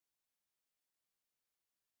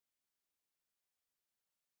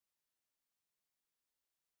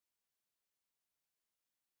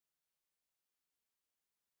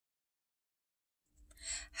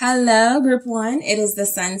Hello, group one. It is the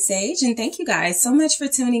SunSage, and thank you guys so much for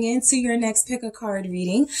tuning in to your next pick a card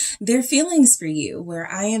reading. Their feelings for you,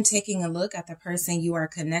 where I am taking a look at the person you are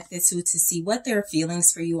connected to see what their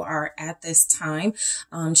feelings for you are at this time.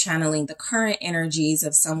 Channeling the current energies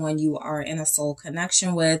of someone you are in a soul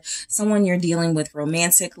connection with, someone you're dealing with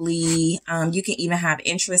romantically. You can even have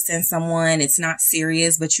interest in someone. It's not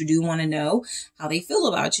serious, but you do want to know how they feel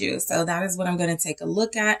about you. So that is what I'm going to take a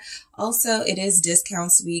look at. Also, it is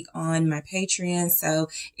discounts week on my Patreon. So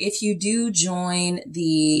if you do join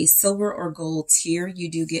the silver or gold tier, you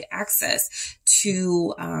do get access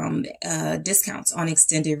to discounts on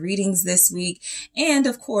extended readings this week. And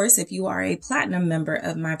of course, if you are a platinum member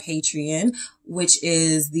of my Patreon, which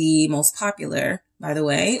is the most popular, by the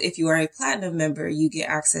way, if you are a platinum member, you get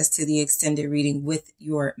access to the extended reading with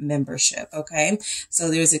your membership. Okay. So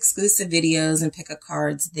there's exclusive videos and pick a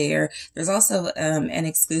cards there. There's also an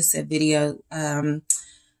exclusive video,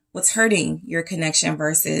 what's hurting your connection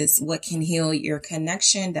versus what can heal your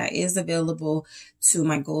connection. That is available to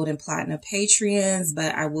my gold and platinum Patreons,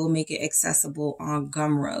 but I will make it accessible on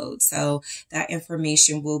Gumroad. So that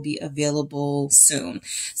information will be available soon.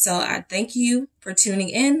 So I thank you for tuning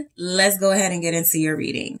in. Let's go ahead and get into your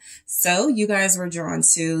reading. So you guys were drawn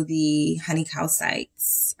to the honey cow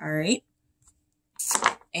sites. All right.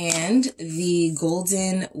 And the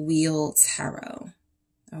golden wheel tarot.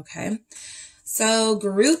 Okay. So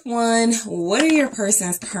group one, what are your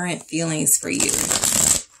person's current feelings for you?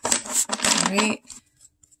 All right.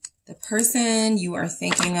 The person you are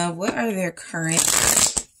thinking of, what are their current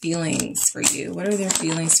feelings for you? What are their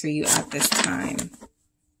feelings for you at this time?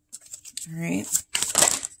 All right.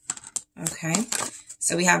 Okay.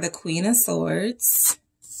 So we have the Queen of Swords.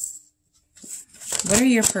 What are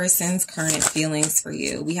your person's current feelings for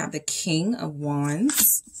you? We have the King of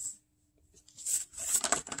Wands.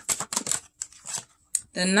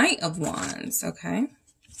 The Knight of Wands, okay?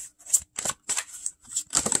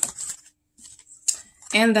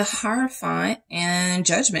 And the Hierophant and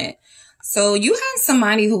Judgment. So you have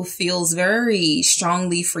somebody who feels very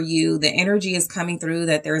strongly for you. The energy is coming through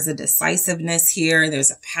that there's a decisiveness here.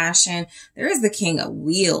 There's a passion. There is the King of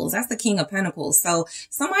Wheels. That's the King of Pentacles. So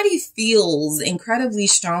somebody feels incredibly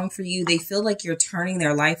strong for you. They feel like you're turning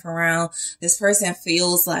their life around. This person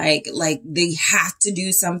feels like they have to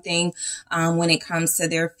do something when it comes to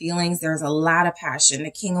their feelings. There's a lot of passion.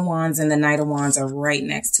 The King of Wands and the Knight of Wands are right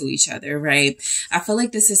next to each other, right? I feel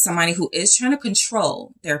like this is somebody who is trying to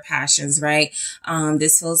control their passions, right?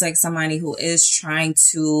 This feels like somebody who is trying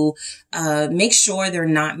to make sure they're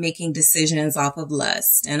not making decisions off of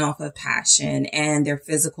lust and off of passion and their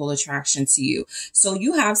physical attraction to you. So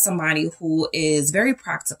you have somebody who is very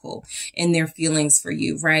practical in their feelings for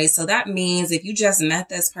you, right? So that means if you just met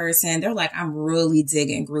this person, they're like, I'm really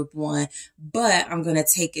digging group one, but I'm going to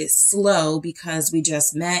take it slow because we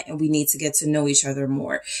just met and we need to get to know each other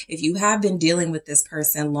more. If you have been dealing with this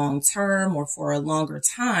person long term or for a longer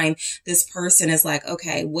time, this person is like,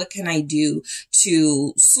 okay, what can I do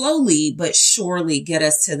to slowly but surely get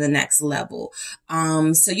us to the next level?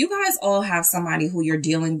 So you guys all have somebody who you're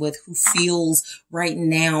dealing with who feels right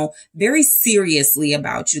now very seriously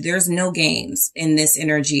about you. There's no games in this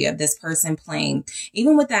energy of this person playing.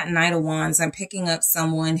 Even with that Knight of Wands, I'm picking up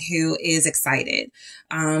someone who is excited.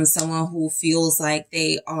 Someone who feels like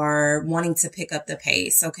they are wanting to pick up the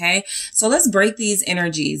pace. Okay. So let's break these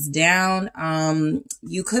energies down.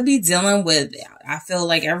 You could be dealing with, I feel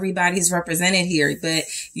like everybody's represented here, but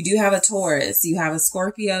you do have a Taurus, you have a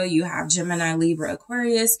Scorpio, you have Gemini, Libra,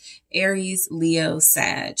 Aquarius, Aries, Leo,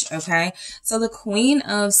 Sag. Okay. So the Queen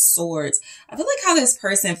of Swords, I feel like how this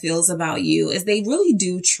person feels about you is they really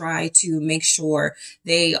do try to make sure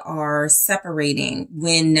they are separating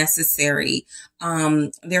when necessary,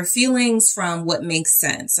 their feelings from what makes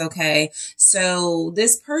sense. Okay. So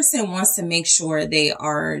this person wants to make sure they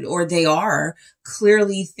are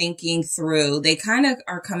clearly thinking through. They kind of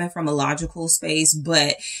are coming from a logical space,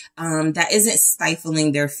 but that isn't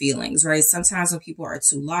stifling their feelings, right? Sometimes when people are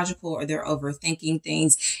too logical or they're overthinking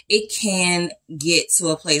things, it can get to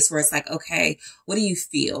a place where it's like, okay, what do you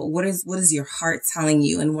feel? What is your heart telling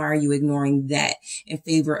you? And why are you ignoring that in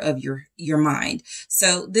favor of your mind?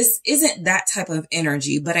 So this isn't that type of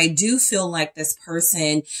energy, but I do feel like this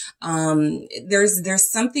person,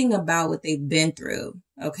 there's something about what they've been through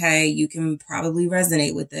Okay, you can probably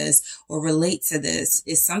resonate with this or relate to this.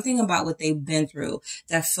 It's something about what they've been through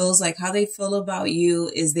that feels like how they feel about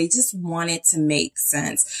you is they just want it to make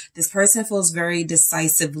sense. This person feels very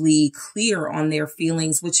decisively clear on their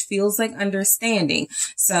feelings, which feels like understanding.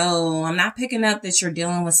 So I'm not picking up that you're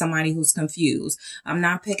dealing with somebody who's confused. I'm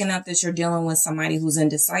not picking up that you're dealing with somebody who's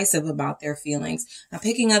indecisive about their feelings. I'm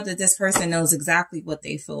picking up that this person knows exactly what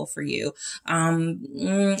they feel for you.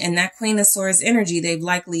 And that Queen of Swords energy, they've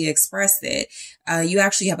likely expressed it. You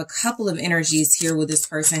actually have a couple of energies here where this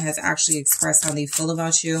person has actually expressed how they feel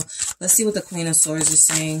about you. Let's see what the Queen of Swords is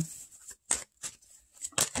saying.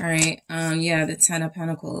 All right. Yeah, the Ten of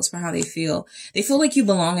Pentacles for how they feel. They feel like you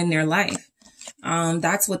belong in their life.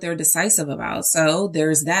 That's what they're decisive about. So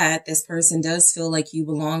there's that. This person does feel like you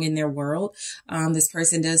belong in their world. This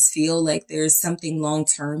person does feel like there's something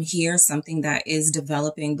long-term here, something that is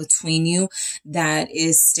developing between you that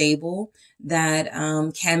is stable, that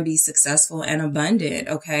can be successful and abundant.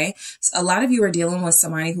 Okay. So a lot of you are dealing with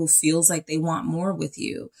somebody who feels like they want more with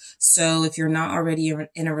you. So if you're not already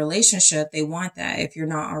in a relationship, they want that. If you're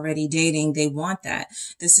not already dating, they want that.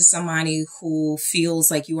 This is somebody who feels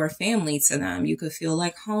like you are family to them. You could feel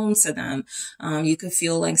like home to them. You could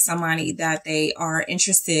feel like somebody that they are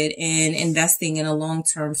interested in investing in a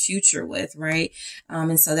long-term future with, right?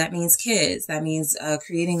 And so that means kids. That means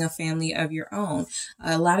creating a family of your own.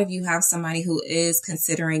 A lot of you have somebody who is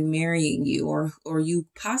considering marrying you, or you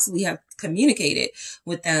possibly have communicated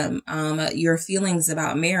with them your feelings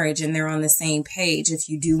about marriage, and they're on the same page if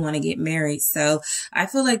you do want to get married. So I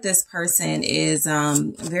feel like this person is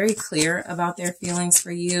very clear about their feelings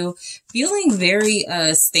for you, feeling very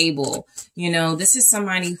stable. You know, this is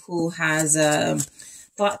somebody who has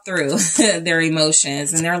thought through their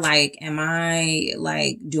emotions, and they're like, am I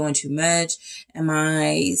like doing too much? Am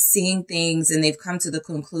I seeing things? And they've come to the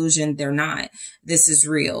conclusion they're not. This is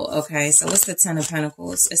real. Okay. So what's the Ten of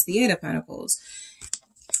Pentacles? It's the Eight of Pentacles.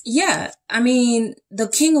 Yeah. I mean, the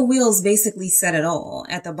King of Wheels basically said it all.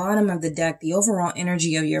 At the bottom of the deck, the overall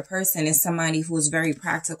energy of your person is somebody who is very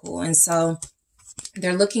practical. And so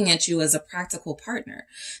they're looking at you as a practical partner.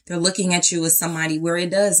 They're looking at you as somebody where it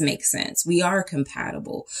does make sense. We are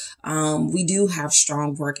compatible. We do have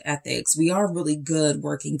strong work ethics. We are really good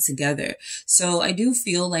working together. So I do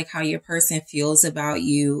feel like how your person feels about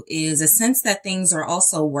you is a sense that things are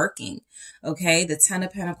also working. Okay. The Ten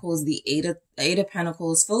of Pentacles, the Eight of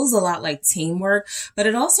Pentacles feels a lot like teamwork, but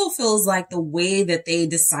it also feels like the way that they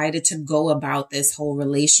decided to go about this whole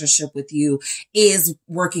relationship with you is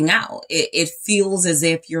working out. It feels as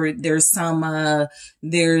if there's some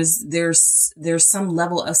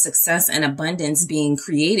level of success and abundance being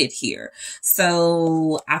created here.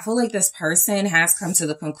 So I feel like this person has come to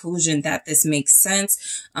the conclusion that this makes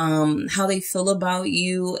sense. How they feel about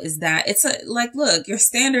you is that it's like, look, your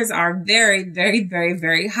standards are very, very, very,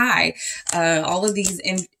 very high. All of these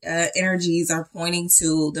energies are pointing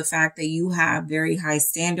to the fact that you have very high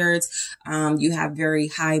standards. You have very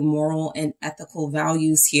high moral and ethical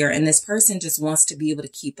values here. And this person just wants to be able to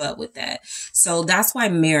keep up with that. So that's why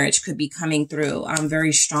marriage could be coming through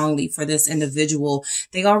very strongly for this individual.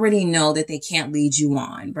 They already know that they can't lead you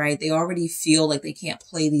on, right? They already feel like they can't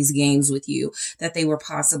play these games with you that they were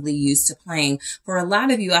possibly used to playing. For a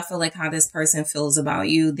lot of you, I feel like how this person feels about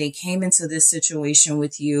you, they came into this situation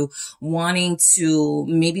with you wanting to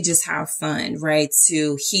maybe just have fun, right?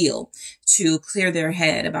 To heal, to clear their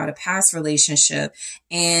head about a past relationship.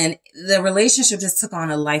 And the relationship just took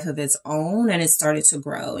on a life of its own, and it started to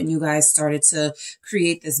grow, and you guys started to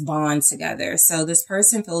create this bond together. So this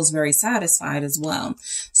person feels very satisfied as well.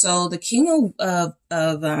 So the King of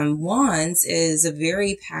Wands is a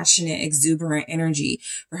very passionate, exuberant energy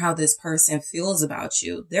for how this person feels about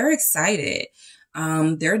you. They're excited.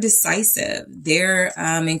 They're decisive. They're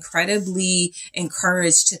incredibly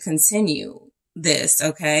encouraged to continue this.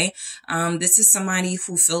 Okay. This is somebody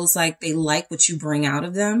who feels like they like what you bring out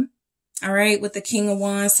of them. All right. With the King of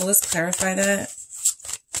Wands. So let's clarify that.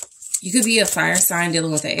 You could be a fire sign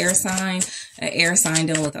dealing with an air sign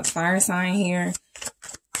dealing with a fire sign here.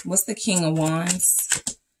 What's the King of Wands?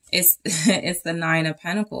 It's the Nine of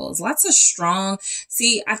Pentacles. Lots of strong.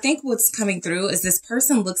 See, I think what's coming through is this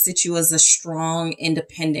person looks at you as a strong,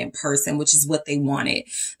 independent person, which is what they wanted.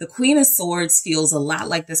 The Queen of Swords feels a lot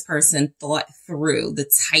like this person thought through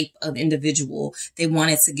the type of individual they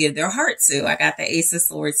wanted to give their heart to. I got the Ace of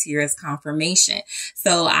Swords here as confirmation.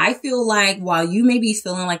 So I feel like while you may be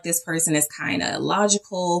feeling like this person is kind of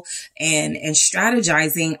logical and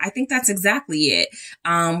strategizing, I think that's exactly it.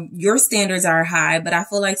 Your standards are high, but I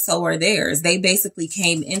feel like so are theirs. They basically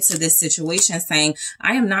came into this situation saying,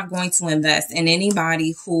 I am not going to invest in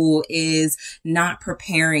anybody who is not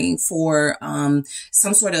preparing for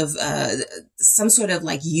some sort of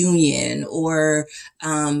like union or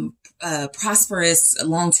prosperous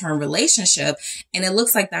long-term relationship. And it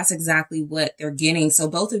looks like that's exactly what they're getting. So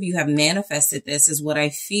both of you have manifested this, is what I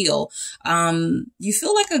feel. You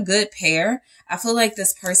feel like a good pair. I feel like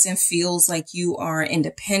this person feels like you are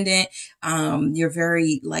independent. You're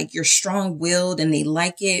very you're strong-willed and they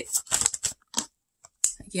like it.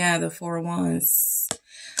 Yeah, the Four of Wands.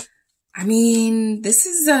 I mean, this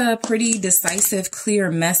is a pretty decisive, clear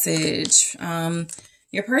message.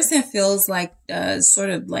 Your person feels like sort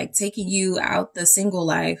of like taking you out the single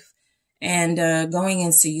life and going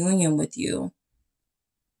into union with you.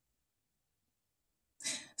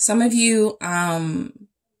 Some of you,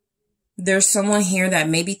 there's someone here that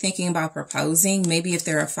may be thinking about proposing. Maybe if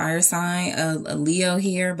they're a fire sign, a Leo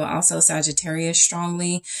here, but also Sagittarius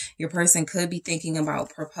strongly. Your person could be thinking about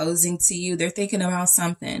proposing to you. They're thinking about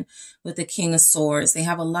something with the King of Swords. They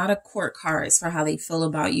have a lot of court cards for how they feel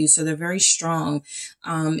about you. So they're very strong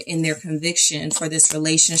in their conviction for this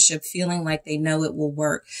relationship, feeling like they know it will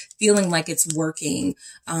work, feeling like it's working,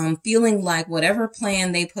 feeling like whatever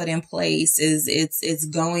plan they put in place it's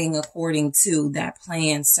going according to that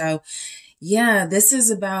plan. So yeah, this is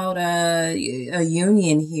about a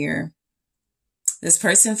union here. This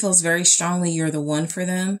person feels very strongly you're the one for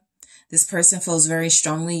them. This person feels very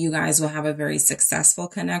strongly you guys will have a very successful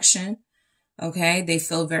connection. Okay, they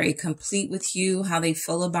feel very complete with you. How they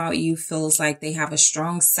feel about you feels like they have a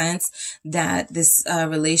strong sense that this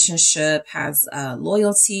relationship has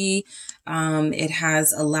loyalty. It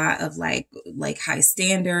has a lot of like high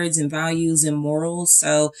standards and values and morals.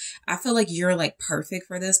 So I feel like you're like perfect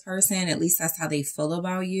for this person. At least that's how they feel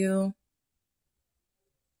about you.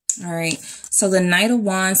 All right. So the Knight of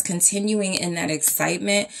Wands, continuing in that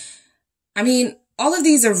excitement. I mean, all of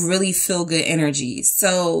these are really feel good energies.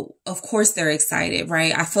 So of course they're excited,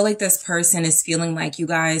 right? I feel like this person is feeling like you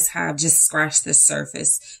guys have just scratched the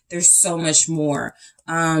surface. There's so much more.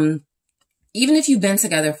 Even if you've been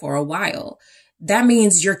together for a while, that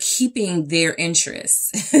means you're keeping their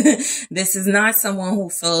interests. This is not someone who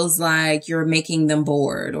feels like you're making them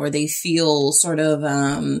bored or they feel sort of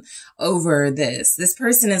over this. This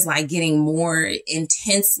person is like getting more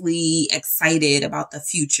intensely excited about the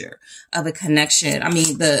future of a connection. I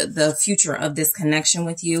mean, the future of this connection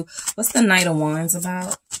with you. What's the Knight of Wands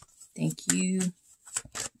about? Thank you.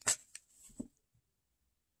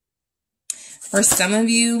 For some of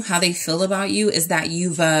you, how they feel about you is that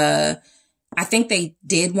you've I think they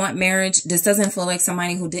did want marriage. This doesn't feel like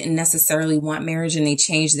somebody who didn't necessarily want marriage and they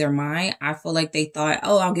changed their mind. I feel like they thought,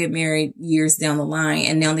 oh, I'll get married years down the line.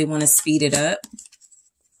 And now they want to speed it up.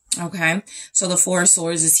 Okay. So the Four of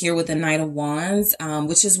Swords is here with the Knight of Wands,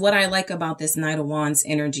 which is what I like about this Knight of Wands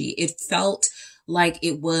energy. It felt like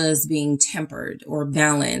it was being tempered or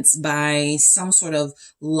balanced by some sort of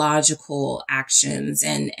logical actions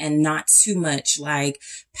and not too much like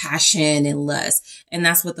passion and lust. And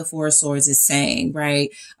that's what the Four of Swords is saying, right?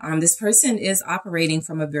 This person is operating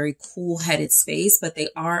from a very cool-headed space, but they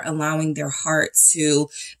are allowing their heart to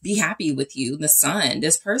be happy with you. The Sun,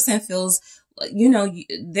 this person feels, you know,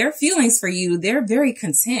 their feelings for you, they're very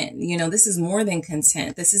content. You know, this is more than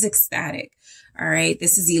content. This is ecstatic. All right.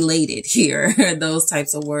 This is elated here. Those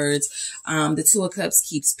types of words. The Two of Cups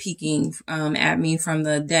keeps peeking, at me from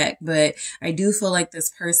the deck, but I do feel like this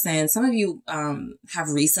person, some of you, have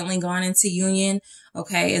recently gone into union.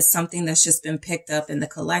 Okay. It's something that's just been picked up in the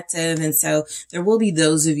collective. And so there will be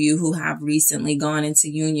those of you who have recently gone into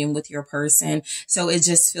union with your person. So it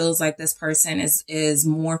just feels like this person is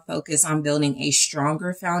more focused on building a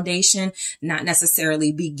stronger foundation, not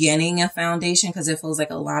necessarily beginning a foundation, because it feels like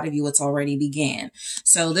a lot of you, it's already began.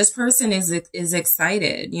 So this person is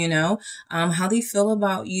excited, you know, how they feel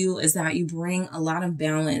about you is that you bring a lot of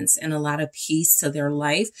balance and a lot of peace to their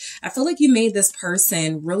life. I feel like you made this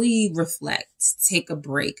person really reflect, take a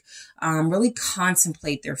break, really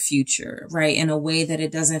contemplate their future, right? In a way that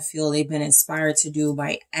it doesn't feel they've been inspired to do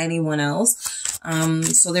by anyone else.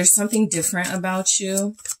 So there's something different about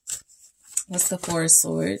you. What's the Four of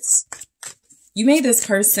Swords? You made this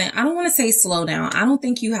person, I don't want to say slow down. I don't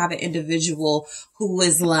think you have an individual who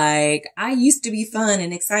is like, I used to be fun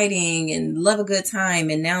and exciting and love a good time.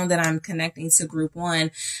 And now that I'm connecting to group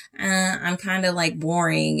one, I'm kind of like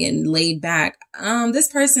boring and laid back. This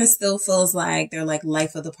person still feels like they're like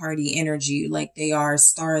life of the party energy, like they are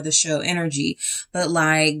star of the show energy, but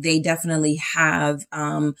like they definitely have,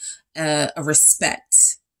 a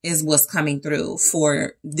respect is what's coming through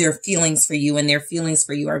for their feelings for you, and their feelings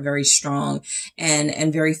for you are very strong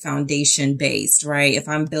and very foundation based, right? If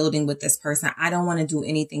I'm building with this person, I don't want to do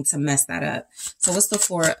anything to mess that up. So what's the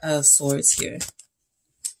Four of Swords here?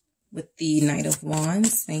 With the Knight of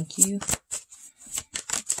Wands, thank you.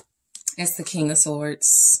 It's the King of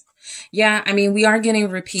Swords. Yeah, I mean, we are getting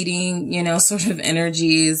repeating, you know, sort of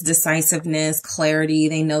energies, decisiveness, clarity.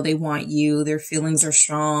 They know they want you. Their feelings are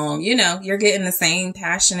strong. You know, you're getting the same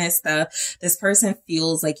passionate stuff. This person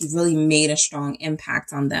feels like you've really made a strong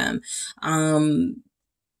impact on them.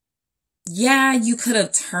 Yeah, you could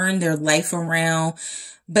have turned their life around,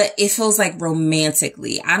 but it feels like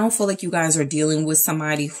romantically. I don't feel like you guys are dealing with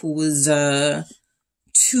somebody who was,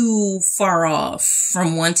 too far off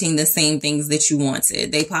from wanting the same things that you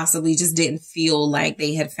wanted. They possibly just didn't feel like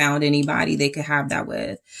they had found anybody they could have that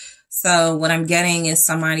with. So what I'm getting is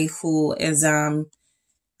somebody who is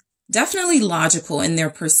definitely logical in their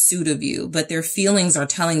pursuit of you, but their feelings are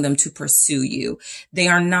telling them to pursue you. They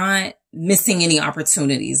are not missing any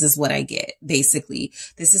opportunities is what I get. Basically,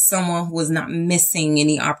 this is someone who is not missing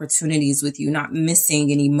any opportunities with you, not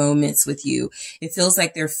missing any moments with you. It feels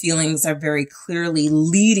like their feelings are very clearly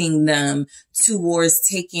leading them towards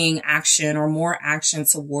taking action or more action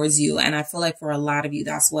towards you. And I feel like for a lot of you,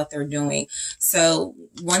 that's what they're doing. So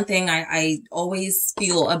one thing I always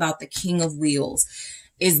feel about the King of Wheels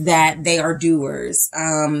is that they are doers,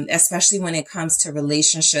 especially when it comes to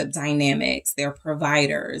relationship dynamics. They're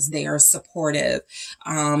providers. They are supportive.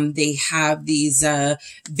 They have these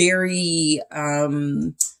very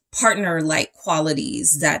partner-like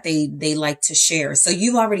qualities that they like to share. So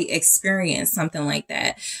you've already experienced something like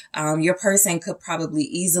that. Your person could probably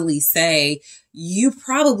easily say, you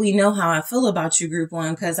probably know how I feel about you, group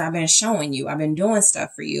one, because I've been showing you, I've been doing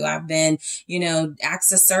stuff for you. I've been, you know,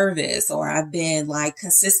 acts of service, or I've been like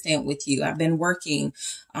consistent with you. I've been working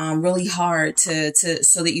really hard so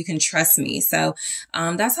that you can trust me. So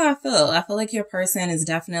that's how I feel. I feel like your person is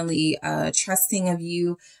definitely trusting of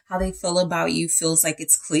you. How they feel about you feels like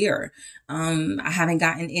it's clear. I haven't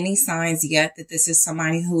gotten any signs yet that this is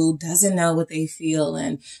somebody who doesn't know what they feel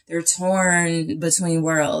and they're torn between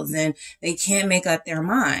worlds and they can't make up their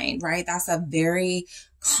mind, right? That's a very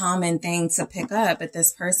common thing to pick up, but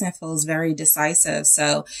this person feels very decisive.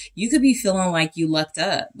 So you could be feeling like you lucked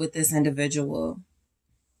up with this individual.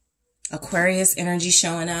 Aquarius energy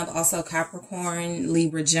showing up. Also Capricorn,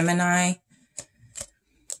 Libra, Gemini.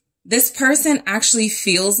 This person actually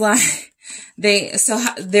feels like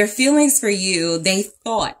their feelings for you, they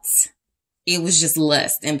thought it was just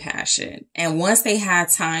lust and passion. And once they had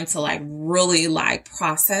time to like really like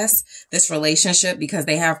process this relationship, because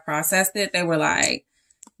they have processed it, they were like,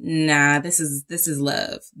 nah, this is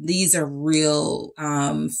love. These are real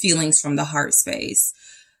feelings from the heart space.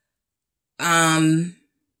 I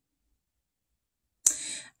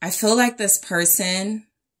feel like this person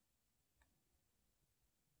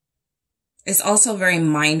is also very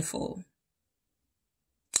mindful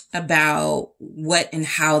about what and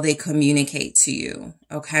how they communicate to you.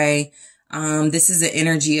 Okay. This is the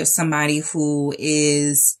energy of somebody who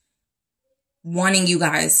is wanting you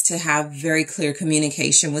guys to have very clear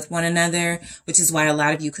communication with one another, which is why a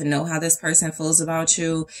lot of you can know how this person feels about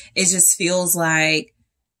you. It just feels like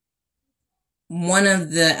one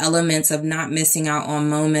of the elements of not missing out on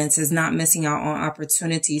moments is not missing out on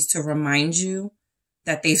opportunities to remind you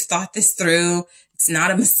that they've thought this through. It's not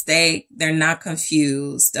a mistake. They're not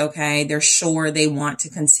confused. Okay. They're sure they want to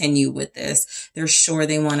continue with this. They're sure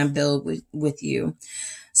they want to build with you.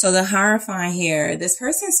 So the Hierophant here, this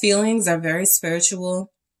person's feelings are very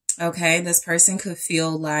spiritual. Okay. This person could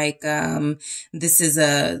feel like, this is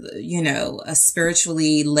a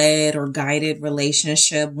spiritually led or guided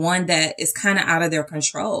relationship, one that is kind of out of their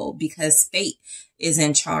control because fate is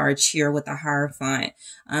in charge here with the Hierophant.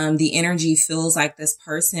 The energy feels like this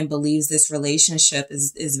person believes this relationship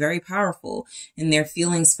is very powerful and their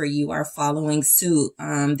feelings for you are following suit.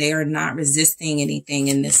 They are not resisting anything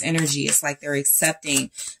in this energy. It's like they're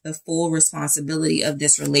accepting the full responsibility of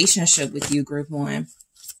this relationship with you, group one.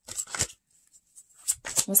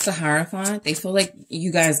 What's the Hierophant? They feel like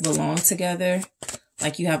you guys belong together,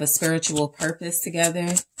 like you have a spiritual purpose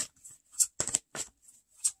together.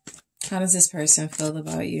 How does this person feel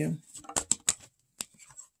about you?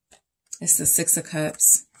 It's the Six of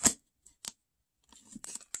Cups.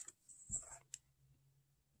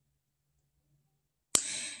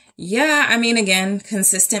 Yeah, I mean, again,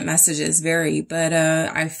 consistent messages vary, but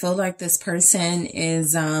I feel like this person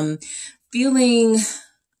is feeling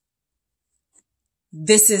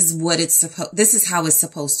this is how it's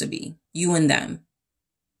supposed to be, you and them.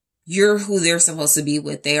 you're who they're supposed to be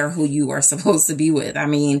with. They are who you are supposed to be with. I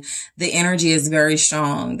mean, the energy is very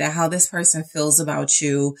strong that how this person feels about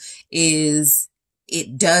you is,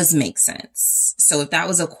 it does make sense. So if that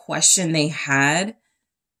was a question they had,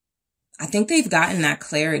 I think they've gotten that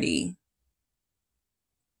clarity.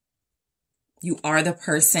 You are the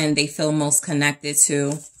person they feel most connected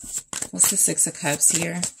to. What's the Six of Cups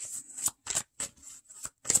here?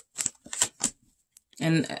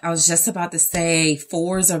 And I was just about to say,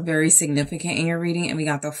 fours are very significant in your reading, and we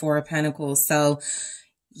got the Four of Pentacles. So,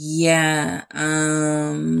 yeah,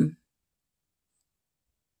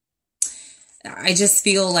 I just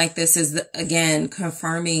feel like this is, again,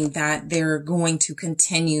 confirming that they're going to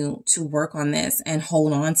continue to work on this and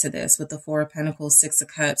hold on to this with the Four of Pentacles, Six of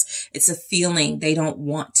Cups. It's a feeling they don't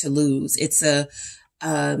want to lose. It's a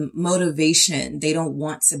motivation they don't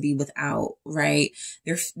want to be without, right?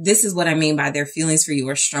 This is what I mean by their feelings for you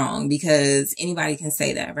are strong, because anybody can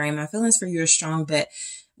say that, right? My feelings for you are strong, but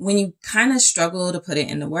when you kind of struggle to put it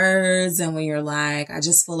into words, and when you're like, I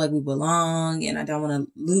just feel like we belong and I don't want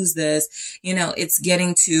to lose this, you know, it's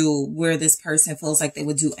getting to where this person feels like they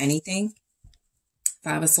would do anything.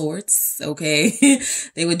 Five of Swords, okay?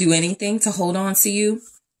 They would do anything to hold on to you.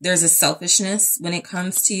 There's a selfishness when it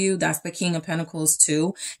comes to you. That's the King of Pentacles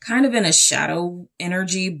too. Kind of in a shadow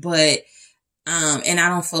energy, but, and I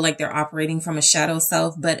don't feel like they're operating from a shadow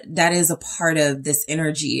self, but that is a part of this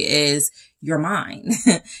energy, is you're mine.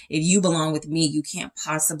 If you belong with me, you can't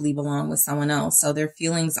possibly belong with someone else. So their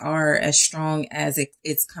feelings are as strong as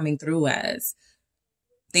it's coming through as.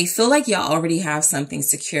 They feel like y'all already have something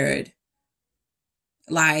secured.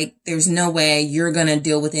 Like, there's no way you're going to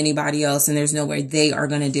deal with anybody else, and there's no way they are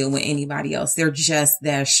going to deal with anybody else. They're just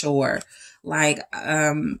that sure. Like,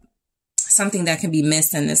 something that can be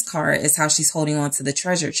missed in this card is how she's holding on to the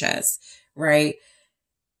treasure chest, right?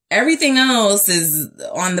 Everything else is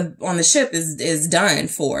on the ship is done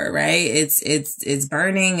for, right? It's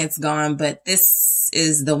burning, it's gone, but this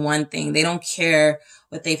is the one thing. They don't care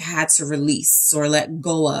what they've had to release or let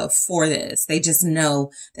go of for this. They just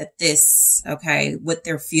know that this, okay, what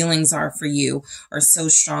their feelings are for you are so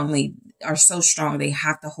strong, they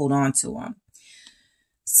have to hold on to them.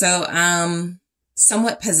 So,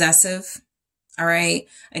 somewhat possessive. All right.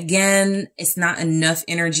 Again, it's not enough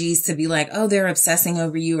energies to be like, oh, they're obsessing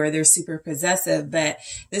over you or they're super possessive. But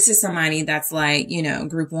this is somebody that's like, you know,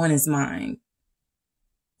 group one is mine,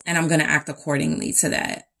 and I'm going to act accordingly to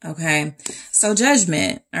that. Okay. So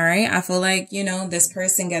Judgment. All right. I feel like, you know, this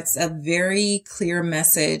person gets a very clear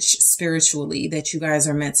message spiritually that you guys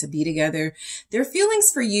are meant to be together. Their feelings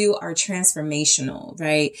for you are transformational,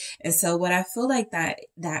 right? And so what I feel like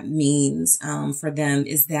that means, for them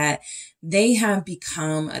is that they have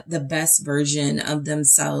become the best version of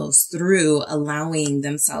themselves through allowing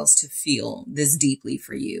themselves to feel this deeply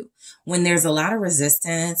for you. When there's a lot of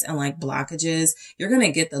resistance and like blockages, you're going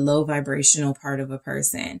to get the low vibrational part of a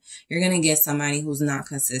person. You're going to get somebody who's not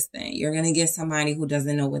consistent. You're going to get somebody who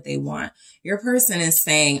doesn't know what they want. Your person is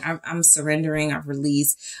saying, I'm surrendering, I've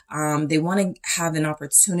released. They want to have an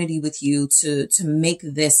opportunity with you to make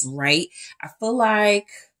this right. I feel like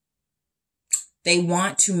they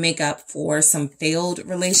want to make up for some failed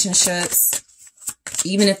relationships.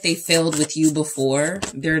 Even if they failed with you before,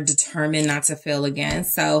 they're determined not to fail again.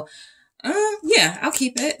 So, yeah, I'll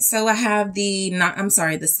keep it. So I have the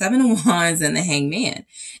Seven of Wands and the Hangman.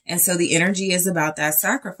 And so the energy is about that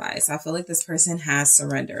sacrifice. I feel like this person has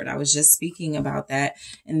surrendered. I was just speaking about that.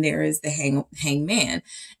 And there is the Hangman.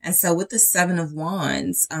 And so with the Seven of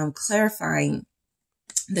Wands, clarifying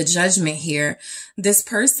the Judgment here, this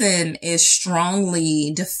person is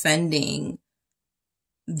strongly defending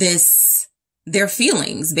their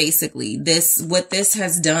feelings, basically. What this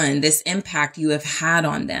has done, this impact you have had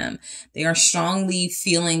on them. They are strongly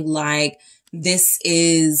feeling like this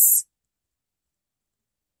is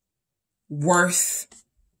worth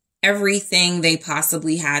everything they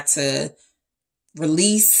possibly had to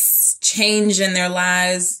release, change in their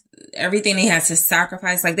lives, everything they had to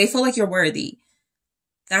sacrifice. Like, they feel like you're worthy.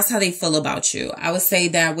 That's how they feel about you. I would say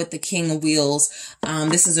that with the King of Wheels,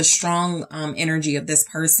 this is a strong energy of this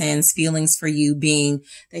person's feelings for you being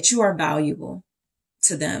that you are valuable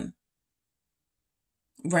to them,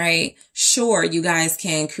 right? Sure, you guys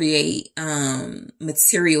can create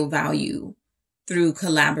material value through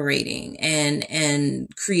collaborating and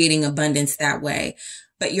creating abundance that way.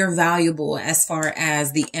 But you're valuable as far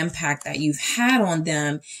as the impact that you've had on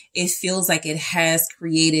them. It feels like it has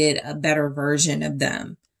created a better version of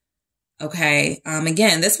them. Okay.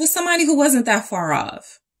 Again, this was somebody who wasn't that far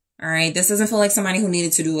off. All right. This doesn't feel like somebody who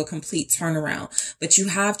needed to do a complete turnaround, but you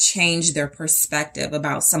have changed their perspective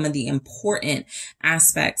about some of the important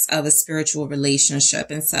aspects of a spiritual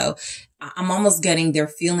relationship. And so I'm almost getting their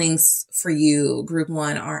feelings for you, group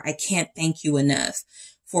one, are I can't thank you enough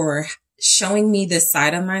for showing me this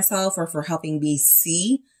side of myself, or for helping me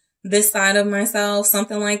see this side of myself,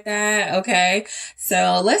 something like that. Okay.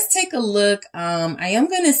 So let's take a look. I am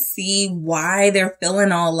going to see why they're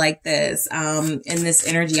feeling all like this, in this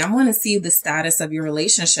energy. I want to see the status of your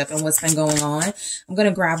relationship and what's been going on. I'm going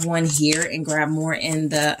to grab one here and grab more in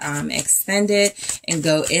the, extended and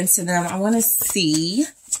go into them. I want to see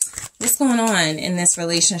what's going on in this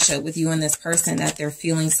relationship with you and this person that they're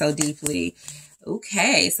feeling so deeply.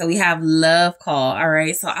 Okay, so we have love call. All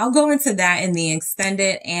right, so I'll go into that in the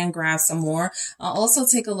extended and grab some more. I'll also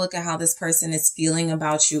take a look at how this person is feeling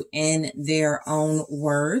about you in their own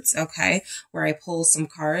words. Okay, where I pull some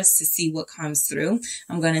cards to see what comes through.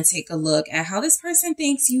 I'm going to take a look at how this person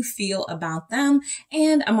thinks you feel about them.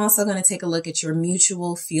 And I'm also going to take a look at your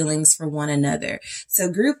mutual feelings for one another.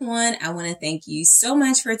 So group one, I want to thank you so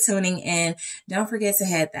much for tuning in. Don't forget to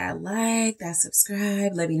hit that like, that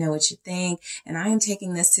subscribe. Let me know what you think. And I am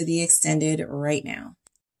taking this to the extended right now.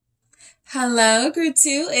 Hello, group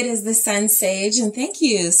two. It is the SunSage, and thank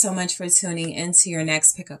you so much for tuning into your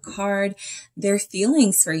next pick a card. Their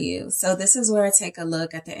feelings for you. So this is where I take a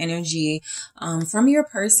look at the energy from your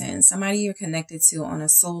person, somebody you're connected to on a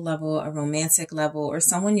soul level, a romantic level, or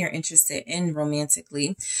someone you're interested in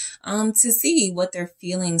romantically, to see what their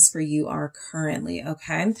feelings for you are currently.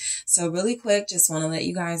 Okay. So really quick, just want to let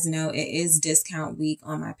you guys know it is discount week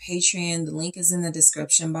on my Patreon. The link is in the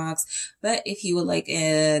description box. But if you would like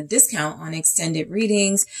a discount on extended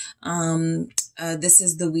readings, this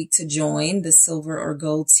is the week to join the silver or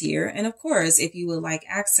gold tier. And of course, if you would like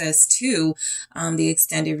access to the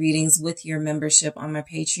extended readings with your membership on my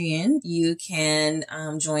Patreon, you can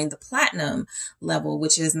join the platinum level,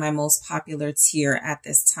 which is my most popular tier at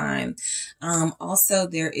this time. Also,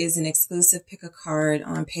 there is an exclusive pick a card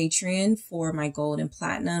on Patreon for my gold and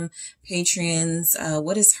platinum patrons.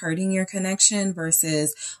 What is hurting your connection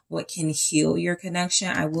versus what can heal your connection?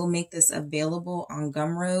 I will make this available on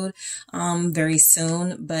Gumroad very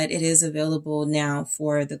soon, but it is available now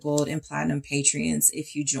for the gold and platinum patrons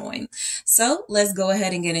if you join. So let's go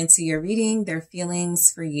ahead and get into your reading, their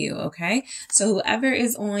feelings for you. Okay. So whoever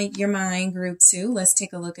is on your mind, group two, let's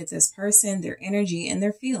take a look at this person, their energy and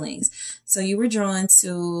their feelings. So you were drawn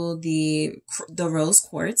to the rose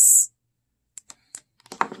quartz.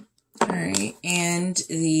 All right. And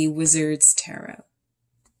the Wizard's Tarot.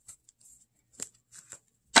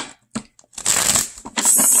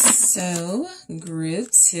 So,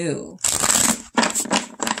 group two.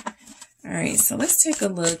 All right, so let's take a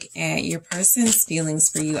look at your person's feelings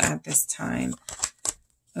for you at this time.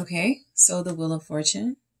 Okay, so the Wheel of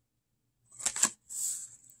Fortune.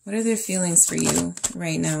 What are their feelings for you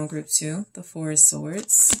right now, group two? The Four of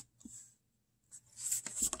Swords.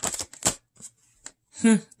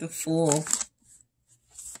 The Fool.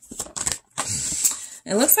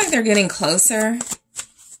 It looks like they're getting closer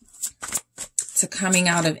to coming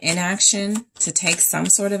out of inaction to take some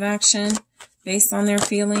sort of action based on their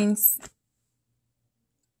feelings.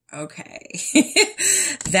 Okay.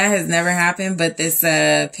 That has never happened, but this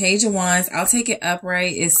Page of Wands, I'll take it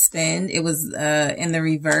upright, is spin. It was in the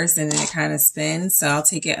reverse and then it kind of spins, so I'll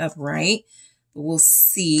take it upright. We'll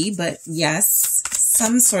see, but yes,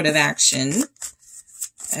 some sort of action,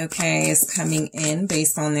 okay, is coming in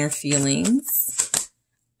based on their feelings.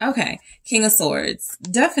 Okay, King of Swords,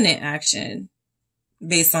 definite action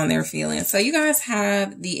based on their feelings. So you guys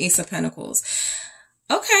have the Ace of Pentacles.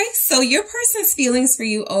 Okay, so your person's feelings for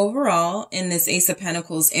you overall in this Ace of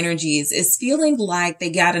Pentacles energies is feeling like they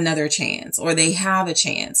got another chance or they have a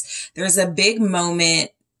chance. There's a big moment,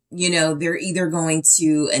 you know, they're either going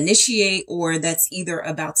to initiate or that's either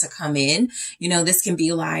about to come in. You know, this can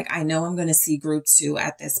be like, I know I'm going to see group two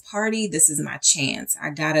at this party. This is my chance. I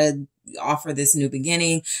got to offer this new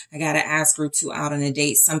beginning. I got to ask group two out on a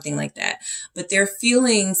date, something like that. But their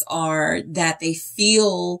feelings are that they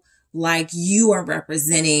feel like you are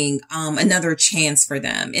representing another chance for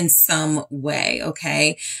them in some way,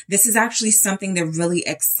 okay? This is actually something they're really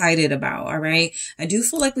excited about, all right? I do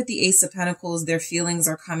feel like with the Ace of Pentacles, their feelings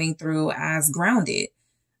are coming through as grounded,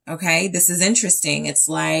 Okay, this is interesting. It's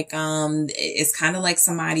like, it's kind of like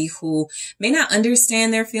somebody who may not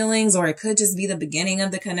understand their feelings, or it could just be the beginning of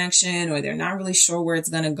the connection, or they're not really sure where it's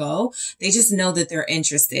going to go. They just know that they're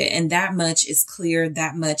interested, and that much is clear.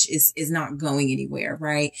 That much is not going anywhere,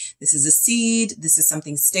 right? This is a seed. This is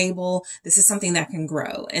something stable. This is something that can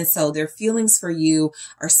grow. And so their feelings for you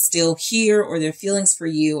are still here, or their feelings for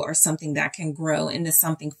you are something that can grow into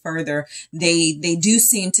something further. They do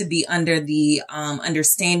seem to be under the,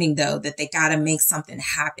 understanding though that they got to make something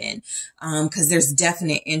happen, because there's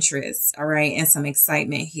definite interest, all right, and some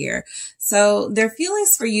excitement here. So their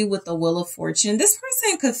feelings for you with the Wheel of Fortune, this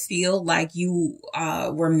person could feel like you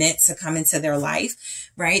were meant to come into their life,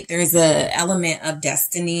 right? There's a element of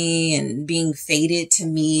destiny and being fated to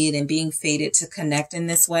meet and being fated to connect in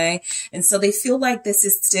this way. And so they feel like this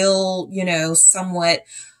is still, you know, somewhat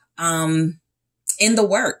in the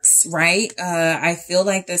works, right? I feel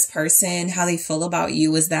like this person, how they feel about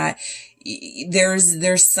you is that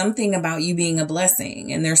there's something about you being a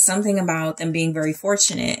blessing, and there's something about them being very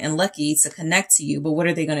fortunate and lucky to connect to you. But what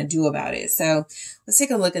are they going to do about it? So let's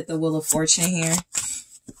take a look at the Wheel of Fortune here.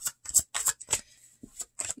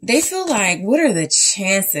 They feel like, what are the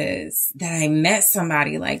chances that I met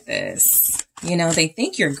somebody like this? You know, they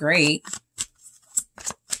think you're great.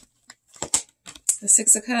 The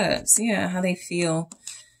Six of Cups. Yeah, how they feel.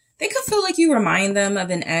 They could feel like you remind them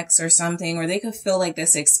of an ex or something, or they could feel like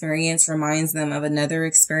this experience reminds them of another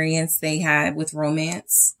experience they had with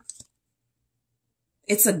romance.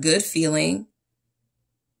 It's a good feeling.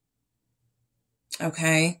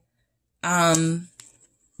 Okay.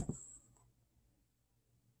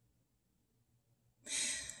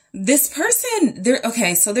 This person,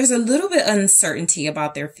 okay, so there's a little bit of uncertainty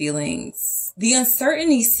about their feelings. The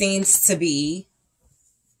uncertainty seems to be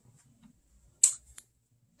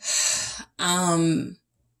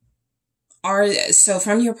so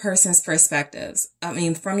from your person's perspective,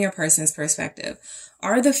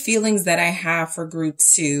 are the feelings that I have for group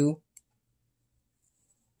 2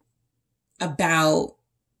 about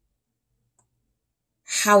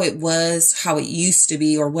how it was, how it used to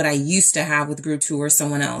be, or what I used to have with group 2 or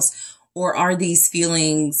someone else? Or are these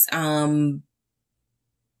feelings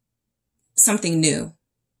something new?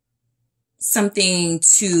 Something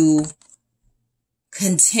to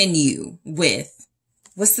continue with?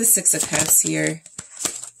 What's the Six of Cups here?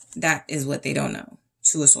 That is what they don't know.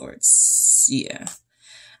 Two of Swords. Yeah.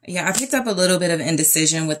 Yeah, I picked up a little bit of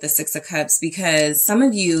indecision with the Six of Cups, because some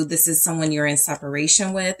of you, this is someone you're in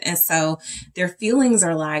separation with. And so their feelings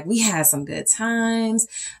are like, we had some good times.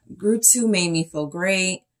 Group 2 made me feel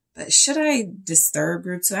great. But should I disturb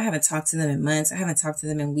group 2? I haven't talked to them in months. I haven't talked to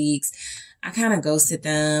them in weeks. I kind of ghosted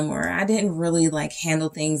them, or I didn't really like handle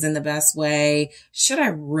things in the best way. Should I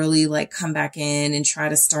really like come back in and try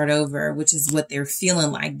to start over, which is what they're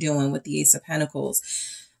feeling like doing with the Ace of Pentacles.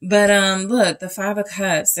 But look, the Five of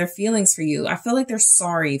Cups, their feelings for you, I feel like they're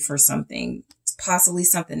sorry for something. It's possibly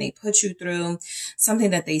something they put you through, something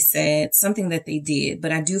that they said, something that they did.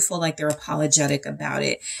 But I do feel like they're apologetic about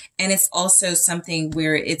it. And it's also something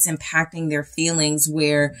where it's impacting their feelings,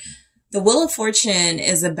 where the Wheel of Fortune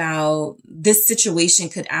is about this situation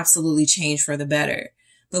could absolutely change for the better.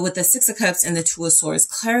 But with the Six of Cups and the Two of Swords,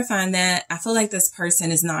 clarifying that, I feel like this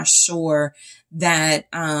person is not sure that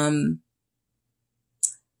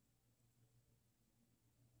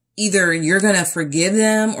either you're going to forgive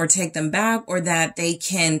them or take them back, or that they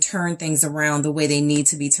can turn things around the way they need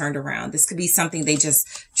to be turned around. This could be something they just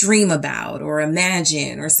dream about or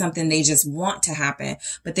imagine, or something they just want to happen,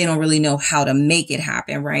 but they don't really know how to make it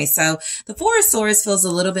happen, right? So the Four of Swords feels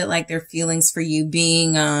a little bit like their feelings for you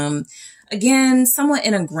being, again, somewhat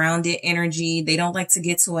in a grounded energy. They don't like to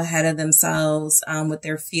get too ahead of themselves with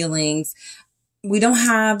their feelings. We don't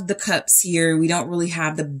have the cups here. We don't really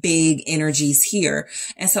have the big energies here.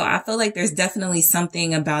 And so I feel like there's definitely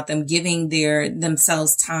something about them giving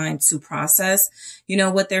themselves time to process, you know,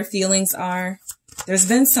 what their feelings are. There's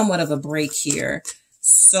been somewhat of a break here.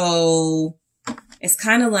 So it's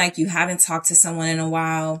kind of like you haven't talked to someone in a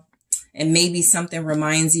while, and maybe something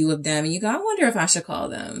reminds you of them, and you go, I wonder if I should call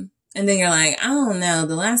them. And then you're like, I don't know.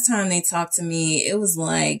 The last time they talked to me, it was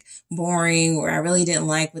like boring, or I really didn't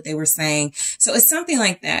like what they were saying. So it's something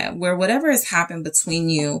like that, where whatever has happened between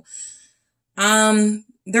you,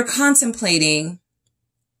 they're contemplating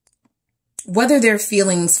whether their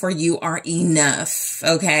feelings for you are enough,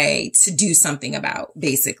 okay, to do something about,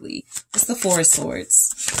 basically. It's the Four of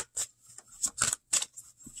Swords.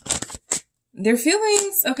 Their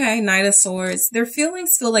feelings, okay, Knight of Swords. Their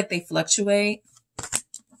feelings feel like they fluctuate.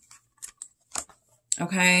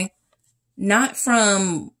 Okay, not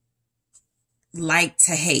from like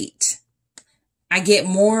to hate. I get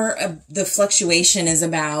more of the fluctuation is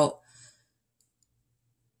about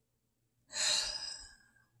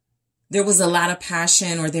there was a lot of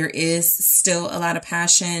passion, or there is still a lot of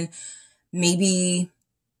passion, maybe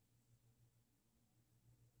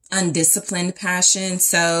undisciplined passion.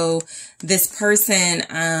 So this person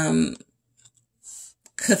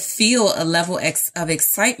could feel a level of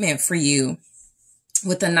excitement for you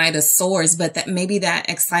with the Knight of Swords, but that maybe that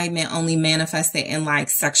excitement only manifested in like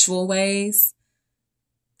sexual ways,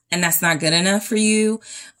 and that's not good enough for you.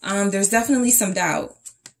 There's definitely some doubt.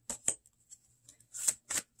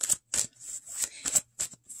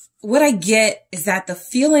 What I get is that the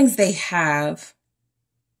feelings they have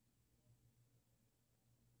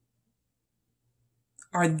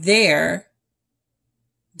are there.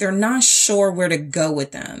 They're not sure where to go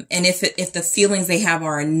with them. And if the feelings they have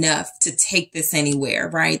are enough to take this anywhere,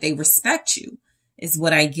 right? They respect you is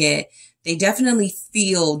what I get. They definitely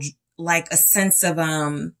feel like a sense of,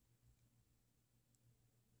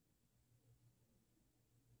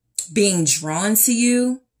 being drawn to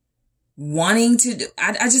you, wanting to do,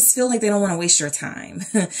 I just feel like they don't want to waste your time.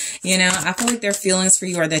 You know, I feel like their feelings for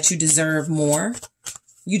you are that you deserve more.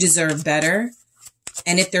 You deserve better.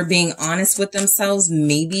 And if they're being honest with themselves,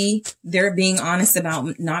 maybe they're being honest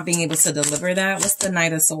about not being able to deliver that. What's the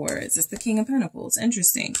Knight of Swords? It's the King of Pentacles.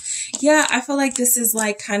 Interesting. Yeah, I feel like this is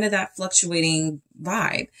like kind of that fluctuating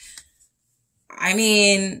vibe. I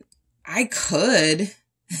mean, I could,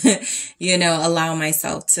 you know, allow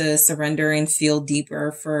myself to surrender and feel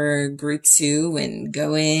deeper for group 2 and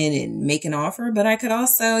go in and make an offer. But I could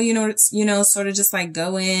also, sort of just like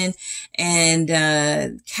go in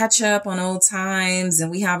and catch up on old times, and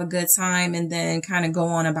we have a good time, and then kind of go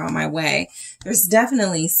on about my way. There's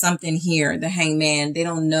definitely something here. The Hangman, they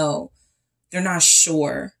don't know. They're not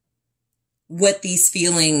sure what these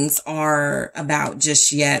feelings are about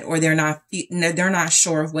just yet, or they're not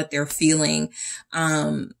sure of what they're feeling,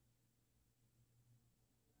 again,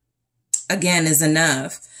 is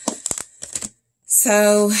enough.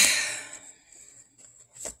 So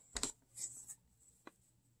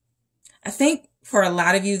I think for a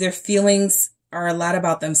lot of you, their feelings are a lot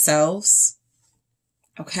about themselves.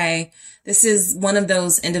 Okay. This is one of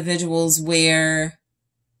those individuals where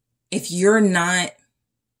if you're not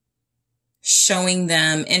showing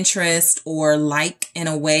them interest or like in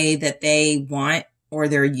a way that they want or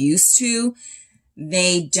they're used to,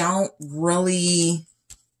 they don't really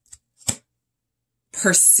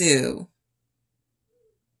pursue.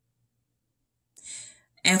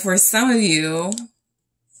 And for some of you,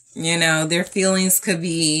 their feelings could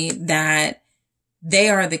be that they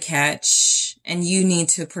are the catch and you need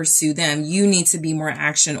to pursue them. You need to be more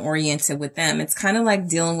action oriented with them. It's kind of like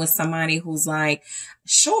dealing with somebody who's like,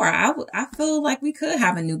 sure, I feel like we could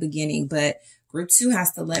have a new beginning, but group 2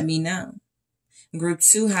 has to let me know. Group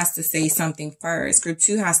 2 has to say something first. Group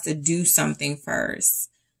 2 has to do something first.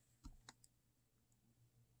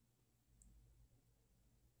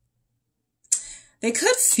 They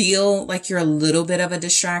could feel like you're a little bit of a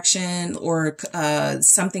distraction, or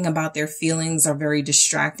something about their feelings are very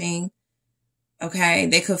distracting. Okay.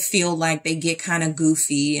 They could feel like they get kind of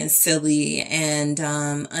goofy and silly and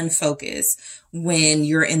unfocused when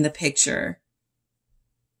you're in the picture.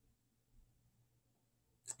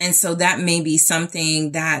 And so that may be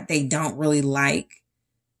something that they don't really like.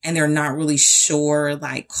 And they're not really sure,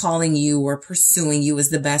 like calling you or pursuing you is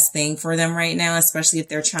the best thing for them right now, especially if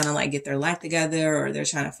they're trying to like get their life together or they're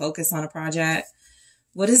trying to focus on a project.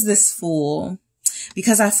 What is this Fool?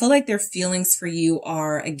 Because I feel like their feelings for you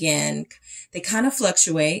are, again, they kind of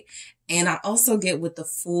fluctuate. And I also get with the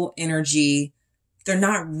Fool energy, they're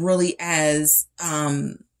not really as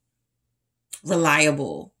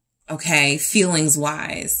reliable, okay, feelings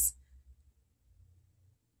wise.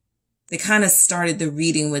 They kind of started the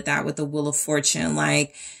reading with that, with the Wheel of Fortune.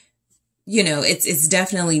 Like, it's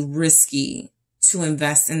definitely risky to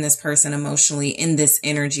invest in this person emotionally, in this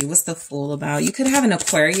energy. What's the Fool about? You could have an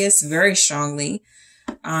Aquarius very strongly,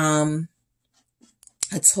 a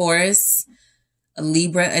Taurus, a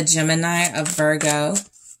Libra, a Gemini, a Virgo.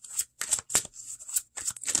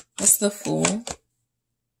 What's the Fool?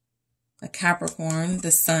 A Capricorn,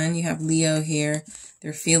 the Sun. You have Leo here.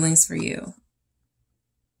 Their feelings for you.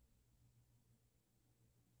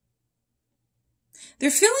 Their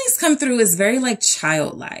feelings come through as very like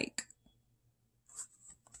childlike.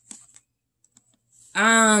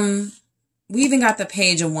 We even got the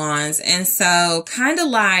Page of Wands. And so kind of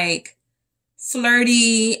like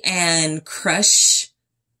flirty and crush,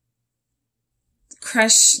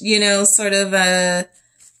 sort of a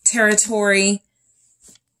territory,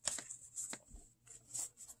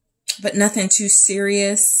 but nothing too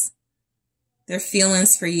serious. their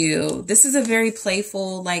feelings for you. This is a very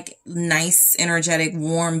playful, like nice, energetic,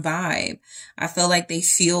 warm vibe. I feel like they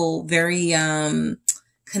feel very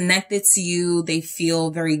connected to you. They feel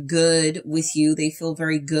very good with you. They feel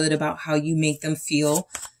very good about how you make them feel.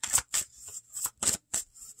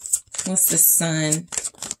 What's the Sun?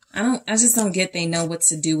 I just don't get they know what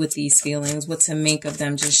to do with these feelings, what to make of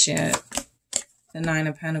them just yet. The Nine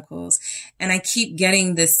of Pentacles. And I keep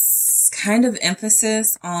getting this kind of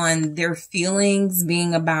emphasis on their feelings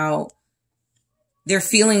being about, their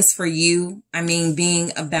feelings for you, I mean,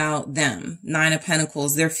 being about them. Nine of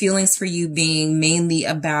Pentacles. Their feelings for you being mainly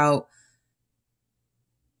about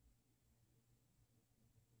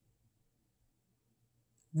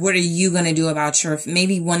what are you going to do about your,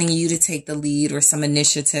 maybe wanting you to take the lead or some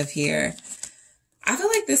initiative here. I feel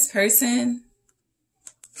like this person,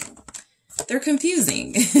 they're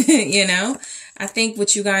confusing, you know? I think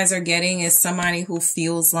what you guys are getting is somebody who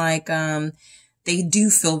feels like they do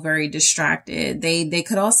feel very distracted. They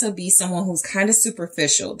could also be someone who's kind of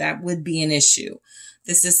superficial. That would be an issue.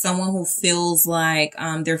 This is someone who feels like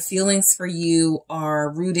their feelings for you are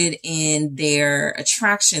rooted in their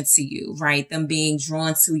attraction to you, right? Them being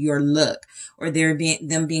drawn to your look, or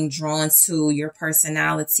them being drawn to your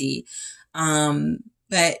personality.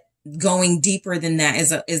 But going deeper than that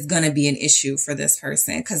is going to be an issue for this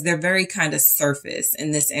person, because they're very kind of surface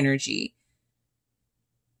in this energy.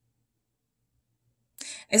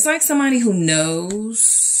 It's like somebody who knows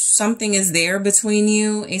something is there between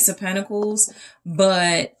you, Ace of Pentacles,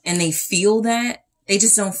 and they feel that, they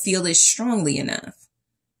just don't feel it strongly enough,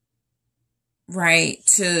 right?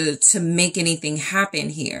 To make anything happen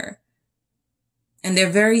here. And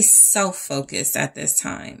they're very self-focused at this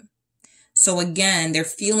time. So again, their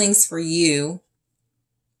feelings for you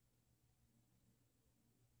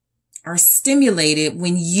are stimulated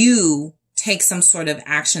when you take some sort of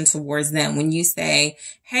action towards them. When you say,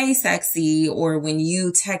 hey, sexy, or when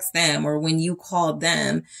you text them, or when you call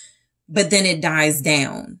them, but then it dies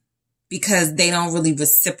down because they don't really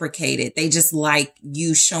reciprocate it. They just like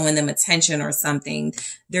you showing them attention or something.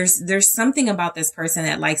 There's something about this person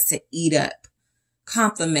that likes to eat up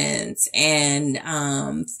compliments and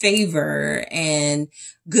favor and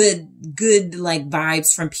good like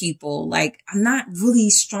vibes from people. Like, I'm not really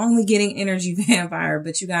strongly getting energy vampire,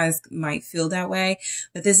 but you guys might feel that way.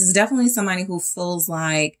 But this is definitely somebody who feels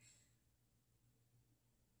like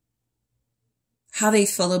how they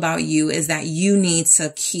feel about you is that you need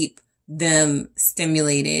to keep them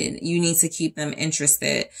stimulated. You need to keep them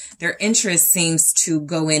interested. Their interest seems to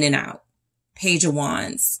go in and out. Page of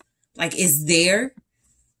Wands. Like, it's there.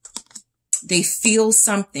 They feel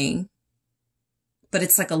something, but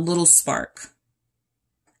it's like a little spark.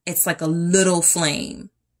 It's like a little flame.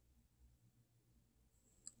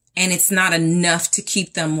 And it's not enough to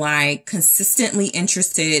keep them like consistently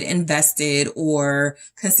interested, invested, or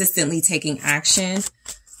consistently taking action.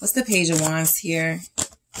 What's the Page of Wands here?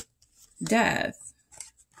 Death.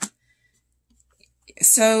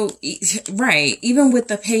 So, right, even with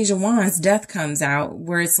the Page of Wands, death comes out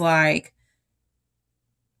where it's like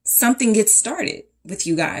something gets started with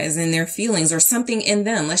you guys and their feelings, or something in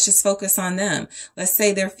them. Let's just focus on them. Let's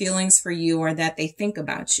say their feelings for you are that they think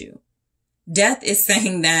about you. Death is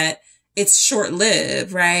saying that it's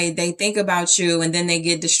short-lived, right? They think about you and then they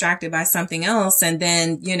get distracted by something else. And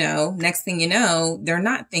then, you know, next thing you know, they're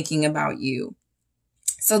not thinking about you.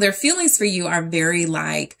 So their feelings for you are very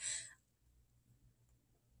like,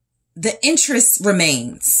 the interest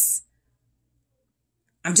remains.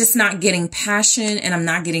 I'm just not getting passion and I'm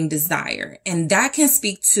not getting desire. And that can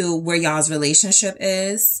speak to where y'all's relationship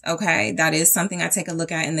is. Okay. That is something I take a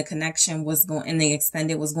look at in the connection, what's going in the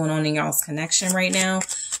extended, what's going on in y'all's connection right now.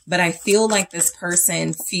 But I feel like this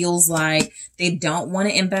person feels like they don't want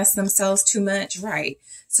to invest themselves too much. Right.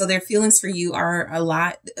 So their feelings for you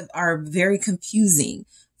are very confusing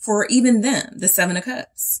for even them, the Seven of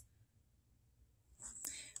Cups.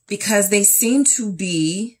 Because they seem to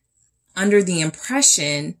be under the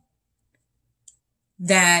impression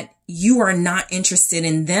that you are not interested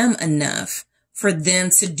in them enough for them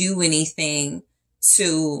to do anything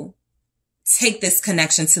to take this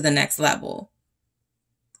connection to the next level.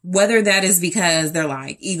 Whether that is because they're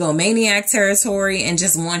like egomaniac territory and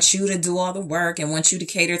just want you to do all the work and want you to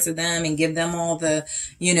cater to them and give them all the,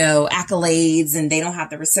 you know, accolades and they don't have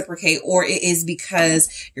to reciprocate, or it is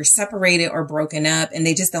because you're separated or broken up and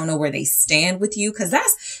they just don't know where they stand with you. Cause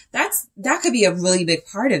that could be a really big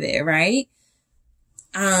part of it, right?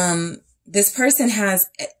 This person has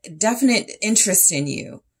a definite interest in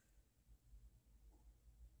you.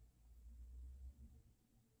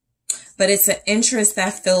 But it's an interest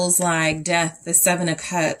that feels like death, the Seven of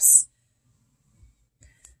Cups.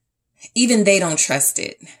 even they don't trust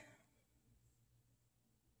it.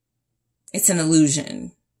 It's an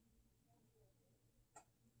illusion.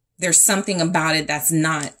 There's something about it that's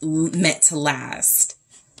not meant to last.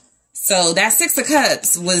 So that Six of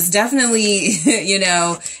Cups was definitely, you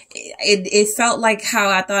know, it felt like how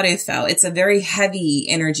I thought it felt. It's a very heavy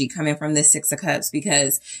energy coming from this Six of Cups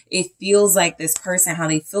because it feels like this person, how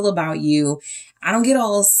they feel about you. I don't get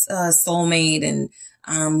all soulmate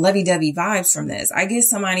and lovey-dovey vibes from this. I get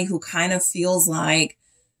somebody who kind of feels like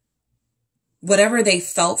whatever they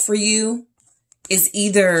felt for you is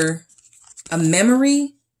either a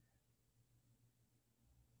memory,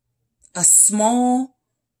 a small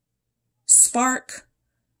spark,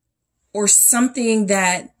 or something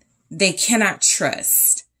that they cannot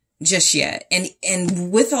trust just yet.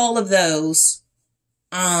 And with all of those,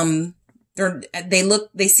 they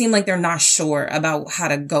seem like they're not sure about how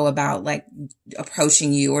to go about like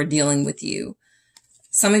approaching you or dealing with you.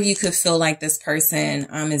 Some of you could feel like this person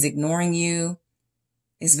is ignoring you,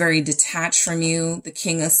 is very detached from you. The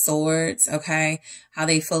King of Swords, okay? How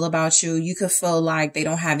they feel about you. You could feel like they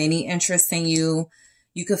don't have any interest in you.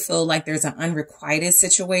 You could feel like there's an unrequited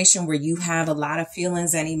situation where you have a lot of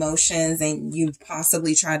feelings and emotions and you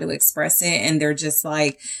possibly try to express it and they're just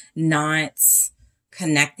like not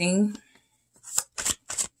connecting.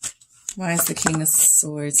 Why is the King of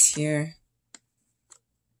Swords here?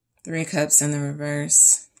 Three of Cups in the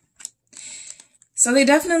reverse. So they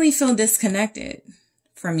definitely feel disconnected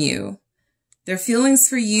from you. Their feelings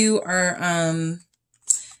for you are,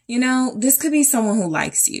 you know, this could be someone who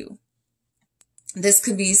likes you. This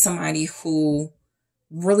could be somebody who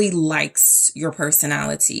really likes your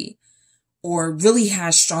personality or really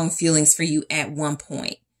has strong feelings for you at one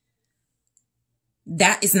point.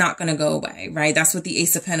 That is not going to go away, right? That's what the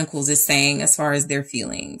Ace of Pentacles is saying as far as their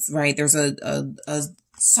feelings, right? There's a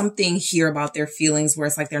something here about their feelings where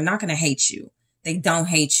it's like they're not going to hate you. They don't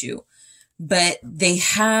hate you, but they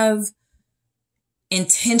have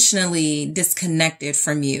intentionally disconnected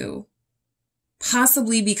from you.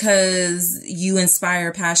 Possibly because you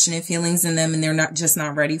inspire passionate feelings in them and they're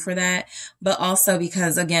not ready for that. But also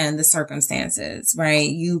because, again, the circumstances, right?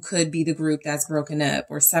 You could be the group that's broken up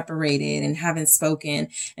or separated and haven't spoken.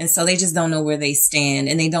 And so they just don't know where they stand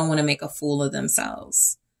and they don't want to make a fool of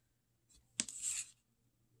themselves.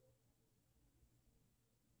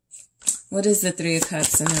 What is the Three of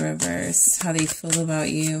Cups in the reverse? How they feel about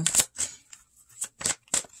you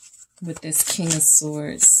with this King of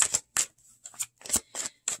Swords.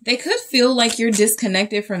 They could feel like you're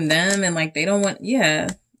disconnected from them and like they don't want, yeah,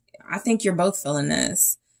 I think you're both feeling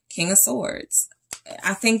this. King of Swords.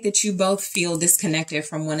 I think that you both feel disconnected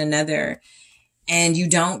from one another and you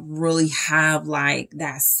don't really have like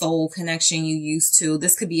that soul connection you used to.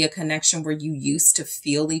 This could be a connection where you used to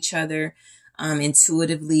feel each other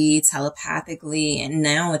intuitively, telepathically, and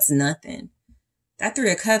now it's nothing. That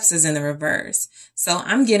Three of Cups is in the reverse. So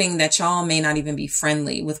I'm getting that y'all may not even be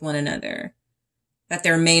friendly with one another. That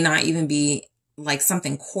there may not even be like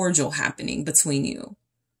something cordial happening between you.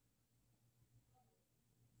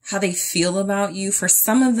 How they feel about you. For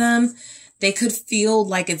some of them, they could feel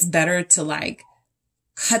like it's better to like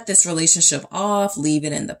cut this relationship off, leave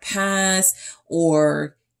it in the past,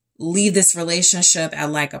 or leave this relationship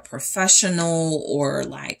at like a professional or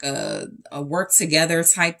like a work together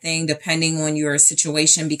type thing, depending on your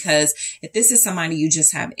situation. Because if this is somebody you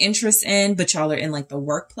just have interest in, but y'all are in like the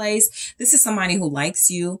workplace, this is somebody who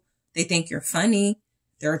likes you. They think you're funny.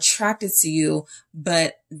 They're attracted to you,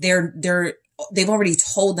 but they've already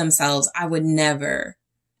told themselves, I would never,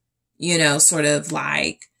 you know, sort of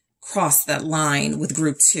like cross that line with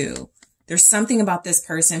group 2. There's something about this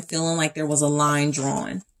person feeling like there was a line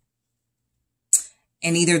drawn.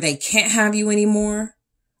 And either they can't have you anymore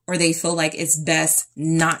or they feel like it's best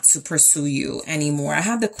not to pursue you anymore. I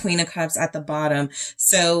have the Queen of Cups at the bottom.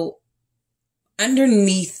 So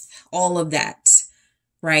underneath all of that,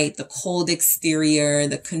 right? The cold exterior,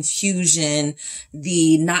 the confusion,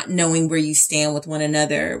 the not knowing where you stand with one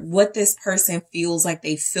another. What this person feels like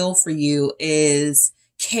they feel for you is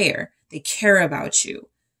care. They care about you.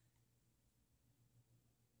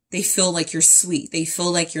 They feel like you're sweet. They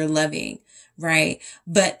feel like you're loving. Right?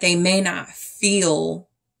 But they may not feel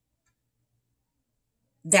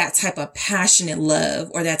that type of passionate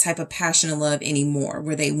love or that type of passionate love anymore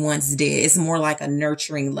where they once did. It's more like a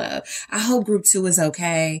nurturing love. I hope group 2 is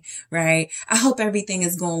okay, right? I hope everything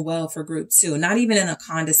is going well for group 2. Not even in a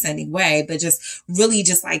condescending way, but just really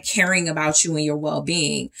just like caring about you and your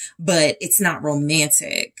well-being. But it's not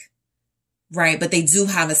romantic. Right. But they do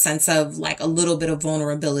have a sense of like a little bit of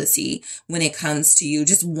vulnerability when it comes to you,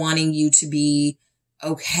 just wanting you to be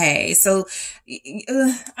okay. So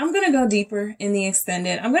I'm going to go deeper in the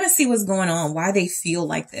extended. I'm going to see what's going on, why they feel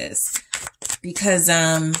like this. Because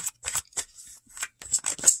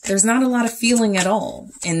there's not a lot of feeling at all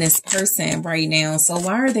in this person right now. So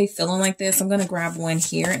why are they feeling like this? I'm going to grab one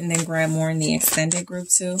here and then grab more in the extended group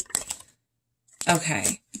too.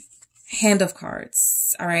 Okay. Hand of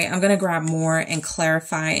cards. All right. I'm going to grab more and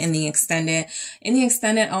clarify in the extended. In the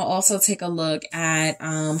extended, I'll also take a look at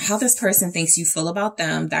how this person thinks you feel about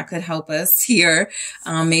them. That could help us here.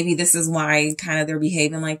 Maybe this is why kind of they're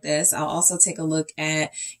behaving like this. I'll also take a look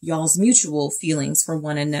at y'all's mutual feelings for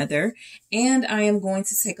one another. And I am going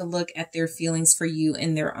to take a look at their feelings for you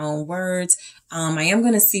in their own words. I am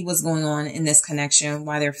going to see what's going on in this connection,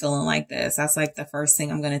 why they're feeling like this. That's like the first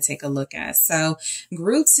thing I'm going to take a look at. So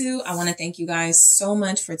group 2, I want to thank you guys so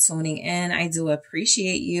much for tuning in. I do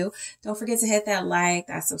appreciate you. Don't forget to hit that like,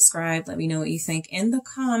 that subscribe. Let me know what you think in the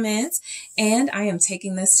comments. And I am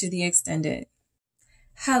taking this to the extended.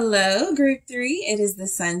 Hello, group 3. It is the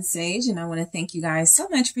SunSage, and I want to thank you guys so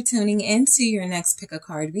much for tuning in to your next pick a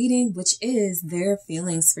card reading, which is their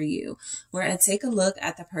feelings for you, where I take a look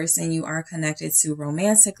at the person you are connected to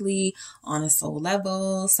romantically, on a soul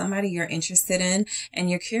level, somebody you're interested in, and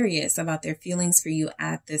you're curious about their feelings for you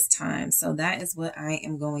at this time. So that is what I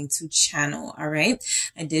am going to channel. All right.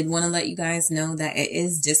 I did want to let you guys know that it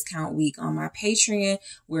is discount week on my Patreon,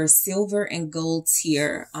 where silver and gold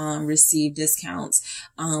tier receive discounts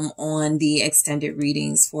on the extended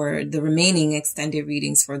readings for the remaining extended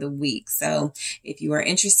readings for the week. So if you are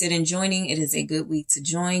interested in joining, it is a good week to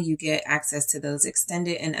join. You get access to those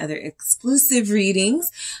extended and other exclusive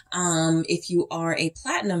readings. If you are a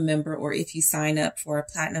platinum member, or if you sign up for a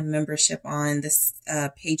platinum membership on this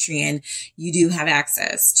Patreon, you do have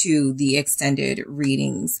access to the extended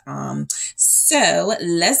readings. So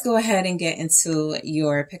let's go ahead and get into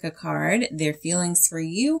your pick a card, their feelings for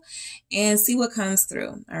you, and see what comes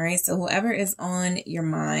through. All right. So whoever is on your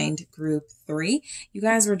mind, group 3, you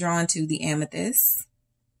guys were drawn to the amethyst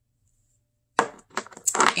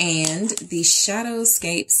and the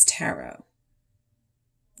Shadowscapes Tarot.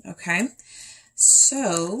 Okay.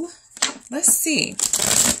 So let's see.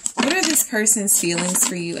 What are this person's feelings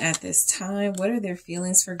for you at this time? What are their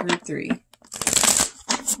feelings for group 3?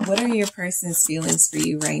 What are your person's feelings for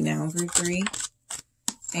you right now, group 3?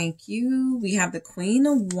 Thank you. We have the Queen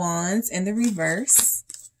of Wands in the reverse.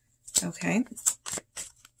 Okay.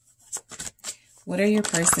 What are your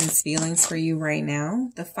person's feelings for you right now?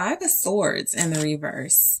 The Five of Swords in the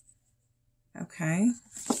reverse. Okay.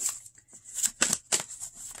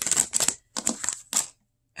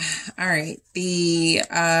 All right. The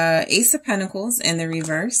Ace of Pentacles in the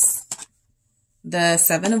reverse. The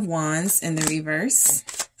Seven of Wands in the reverse.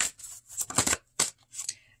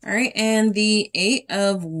 All right. And the Eight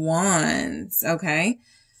of Wands. Okay.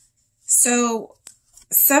 So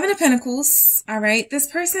 7 of Pentacles. All right.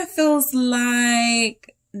 This person feels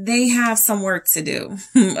like they have some work to do.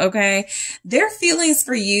 Okay. Their feelings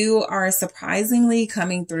for you are surprisingly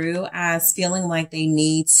coming through as feeling like they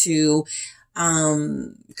need to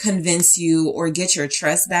convince you or get your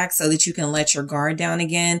trust back so that you can let your guard down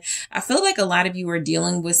again. I feel like a lot of you are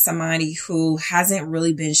dealing with somebody who hasn't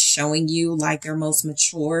really been showing you like their most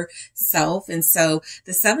mature self. And so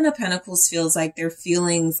the 7 of Pentacles feels like their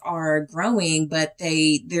feelings are growing, but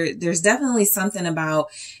there's definitely something about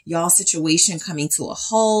y'all's situation coming to a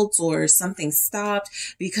halt or something stopped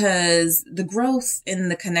because the growth in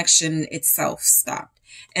the connection itself stopped.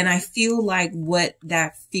 And I feel like what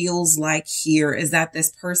that feels like here is that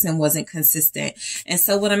this person wasn't consistent. And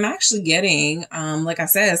so what I'm actually getting, like I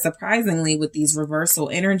said, surprisingly with these reversal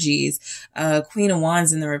energies, Queen of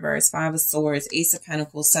Wands in the reverse, 5 of Swords, Ace of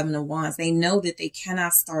Pentacles, 7 of Wands, they know that they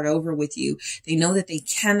cannot start over with you. They know that they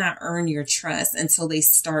cannot earn your trust until they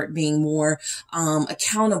start being more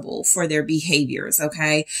accountable for their behaviors.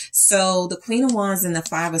 Okay. So the Queen of Wands and the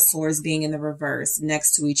 5 of Swords being in the reverse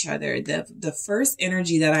next to each other, the first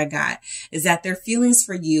energy that I got is that their feelings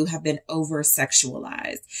for you have been over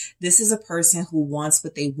sexualized. This is a person who wants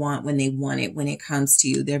what they want when they want it when it comes to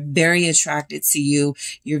you. They're very attracted to you.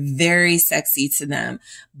 You're very sexy to them,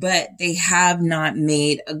 but they have not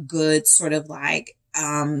made a good sort of like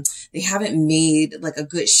they haven't made like a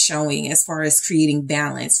good showing as far as creating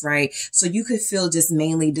balance, right? So you could feel just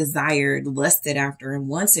mainly desired, lusted after, and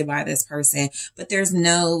wanted by this person, but there's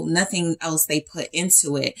nothing else they put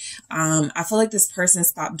into it. I feel like this person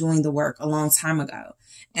stopped doing the work a long time ago.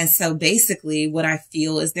 And so basically what I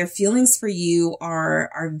feel is their feelings for you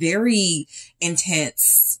are very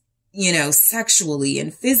intense. you know, sexually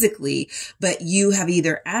and physically, but you have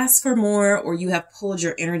either asked for more or you have pulled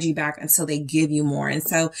your energy back until they give you more. And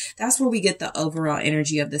so that's where we get the overall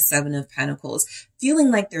energy of the Seven of Pentacles,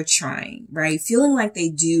 feeling like they're trying, right? Feeling like they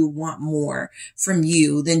do want more from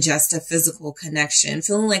you than just a physical connection,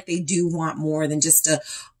 feeling like they do want more than just to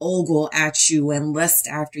ogle at you and lust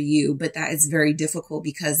after you. But that is very difficult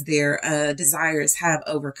because their desires have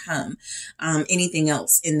overcome anything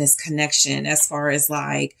else in this connection, as far as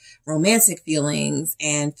like romantic feelings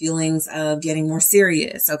and feelings of getting more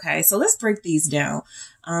serious. Okay, so let's break these down,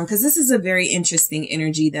 because this is a very interesting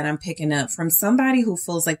energy that I'm picking up from somebody who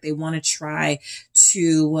feels like they want to try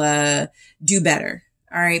to do better.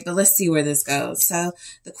 All right, but let's see where this goes. So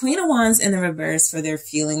the Queen of Wands in the reverse for their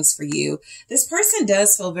feelings for you. This person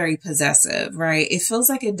does feel very possessive, right? It feels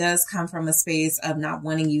like it does come from a space of not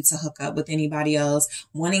wanting you to hook up with anybody else,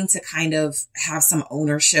 wanting to kind of have some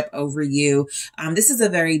ownership over you. This is a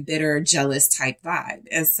very bitter, jealous type vibe.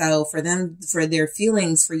 And so for them, for their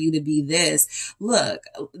feelings for you to be this, look,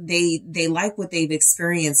 they like what they've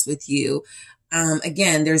experienced with you.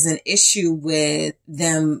 Again, there's an issue with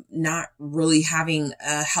them not really having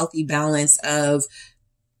a healthy balance of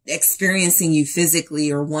experiencing you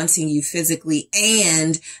physically or wanting you physically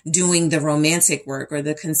and doing the romantic work or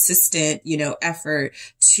the consistent, you know, effort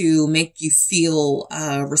to make you feel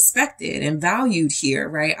respected and valued here,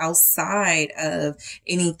 right? Outside of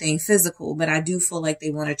anything physical. But I do feel like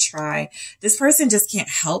they want to try. This person just can't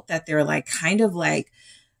help that they're like kind of like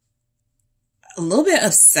a little bit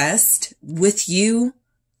obsessed with you.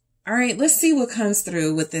 All right, let's see what comes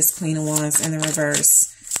through with this Queen of Wands in the reverse.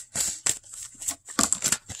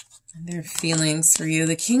 Their feelings for you.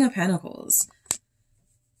 The King of Pentacles.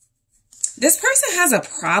 This person has a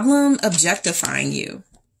problem objectifying you.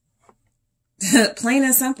 Plain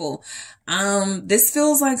and simple. This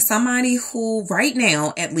feels like somebody who right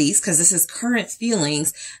now, at least, because this is current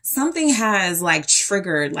feelings, something has like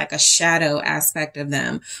triggered like a shadow aspect of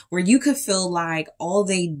them where you could feel like all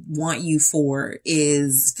they want you for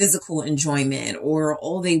is physical enjoyment, or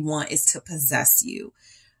all they want is to possess you.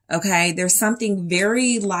 Okay. There's something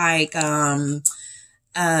very like, low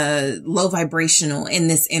vibrational in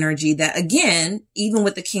this energy that, again, even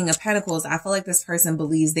with the King of Pentacles, I feel like this person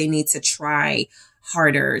believes they need to try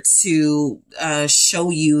harder to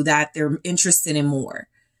show you that they're interested in more.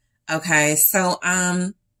 Okay, so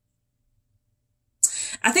I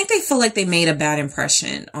think they feel like they made a bad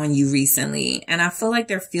impression on you recently, and I feel like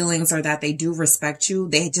their feelings are that they do respect you.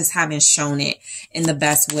 They just haven't shown it in the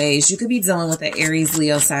best ways. You could be dealing with an Aries,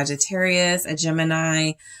 Leo, Sagittarius, a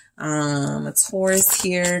Gemini, a Taurus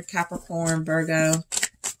here, Capricorn, Virgo.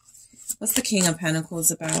 What's the King of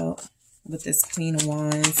Pentacles about with this Queen of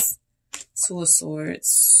Wands? Two of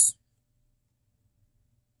Swords.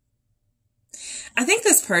 I think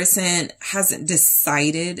this person hasn't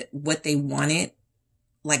decided what they wanted,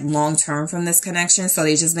 like long term from this connection. So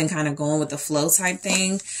they've just been kind of going with the flow type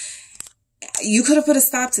thing. You could have put a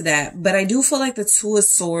stop to that, but I do feel like the Two of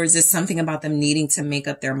Swords is something about them needing to make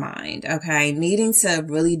up their mind. Okay. Needing to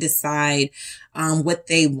really decide what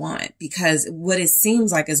they want, because what it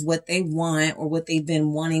seems like is what they want or what they've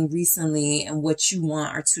been wanting recently and what you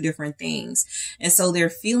want are two different things. And so their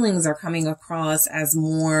feelings are coming across as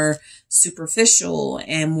more superficial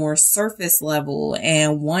and more surface level,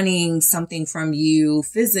 and wanting something from you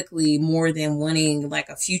physically more than wanting like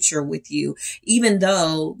a future with you, even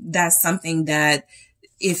though that's something that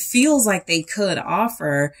it feels like they could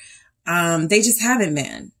offer. They just haven't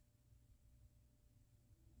been.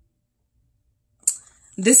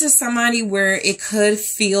 This is somebody where it could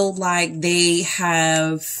feel like they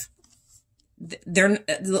have,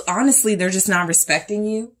 honestly, they're just not respecting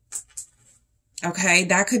you. Okay.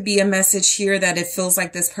 That could be a message here, that it feels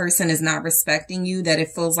like this person is not respecting you, that it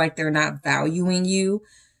feels like they're not valuing you.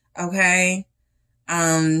 Okay.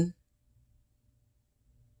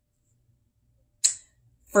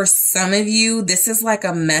 For some of you, this is like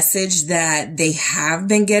a message that they have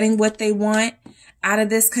been getting what they want out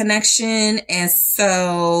of this connection. And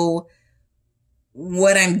so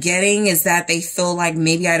what I'm getting is that they feel like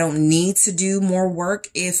maybe I don't need to do more work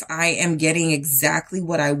if I am getting exactly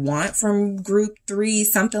what I want from group 3,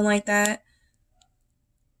 something like that.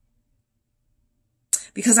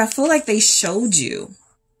 Because I feel like they showed you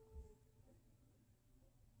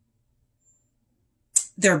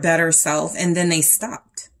their better self and then they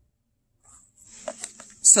stopped.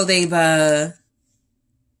 So they've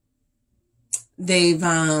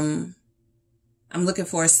I'm looking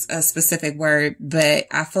for a specific word, but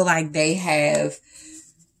I feel like they have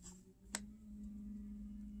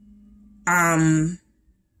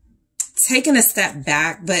taking a step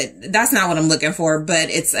back, but that's not what I'm looking for. But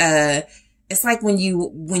it's like when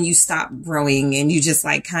you stop growing and you just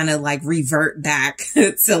like kind of like revert back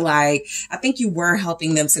to like, I think you were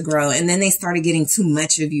helping them to grow and then they started getting too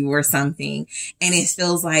much of you or something. And it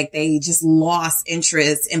feels like they just lost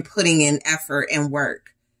interest in putting in effort and work.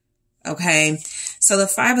 Okay. So the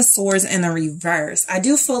Five of Swords in the reverse, I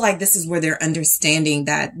do feel like this is where they're understanding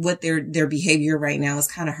that what their behavior right now is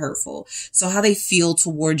kind of hurtful. So how they feel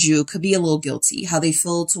towards you could be a little guilty. How they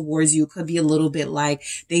feel towards you could be a little bit like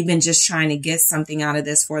they've been just trying to get something out of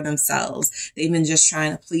this for themselves. They've been just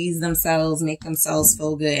trying to please themselves, make themselves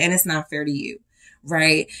feel good. And it's not fair to you.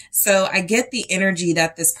 Right. So I get the energy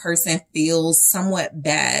that this person feels somewhat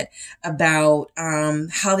bad about,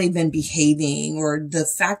 how they've been behaving or the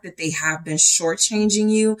fact that they have been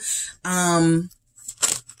shortchanging you.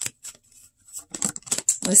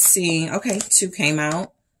 Let's see. Okay. 2 came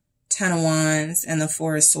out, 10 of Wands and the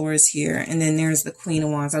 4 of Swords here. And then there's the Queen of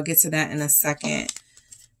Wands. I'll get to that in a second,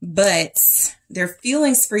 but their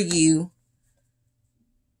feelings for you.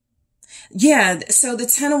 Yeah, so the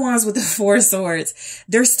 10 of Wands with the 4 of Swords,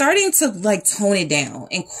 they're starting to like tone it down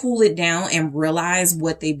and cool it down and realize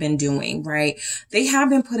what they've been doing, right? They have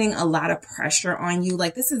been putting a lot of pressure on you.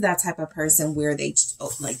 Like this is that type of person where they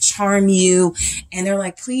like charm you and they're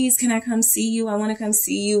like, please, can I come see you? I want to come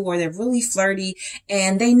see you. Or they're really flirty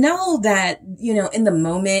and they know that, you know, in the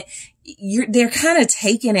moment, they're kind of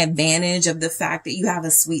taking advantage of the fact that you have a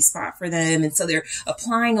sweet spot for them. And so they're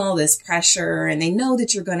applying all this pressure and they know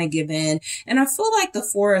that you're going to give in. And I feel like the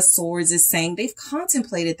 4 of Swords is saying they've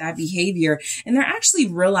contemplated that behavior and they're actually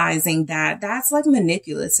realizing that that's like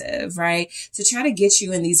manipulative, right? To try to get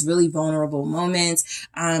you in these really vulnerable moments,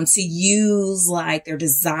 to use like their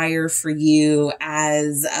desire for you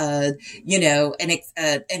as you know,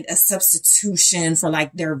 a substitution for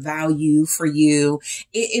like their value for you.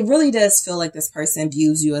 It really does feel like this person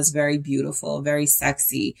views you as very beautiful, very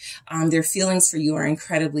sexy. Their feelings for you are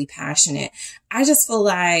incredibly passionate. I just feel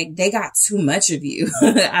like they got too much of you.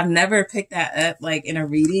 I've never picked that up like in a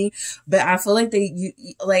reading, but I feel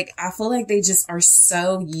like I feel like they just are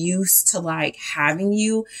so used to like having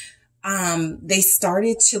you. They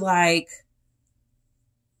started to like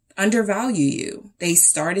undervalue you. They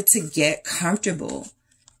started to get comfortable.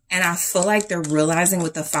 And I feel like they're realizing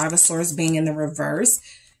with the 5 of Swords being in the reverse,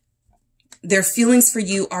 their feelings for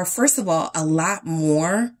you are, first of all, a lot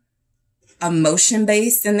more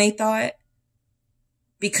emotion-based than they thought,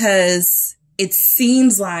 because it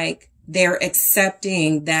seems like they're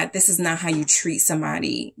accepting that this is not how you treat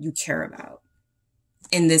somebody you care about.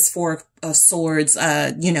 In this 4 of Swords,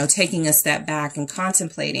 you know, taking a step back and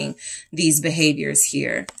contemplating these behaviors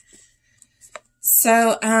here.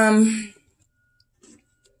 So,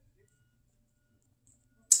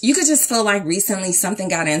 you could just feel like recently something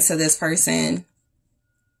got into this person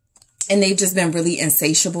and they've just been really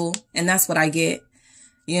insatiable. And that's what I get.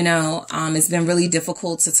 You know, it's been really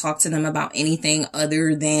difficult to talk to them about anything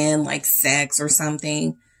other than like sex or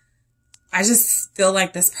something. I just feel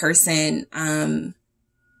like this person,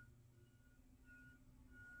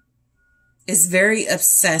 is very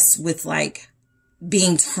obsessed with like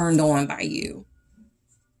being turned on by you.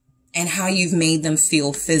 And how you've made them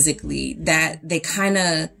feel physically, that they kind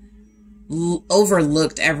of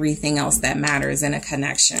overlooked everything else that matters in a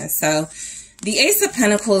connection. So the Ace of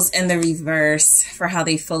Pentacles in the reverse for how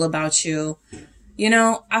they feel about you. You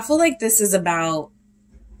know, I feel like this is about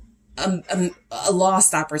a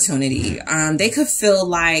lost opportunity. They could feel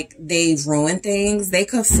like they've ruined things. They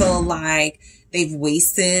could feel like they've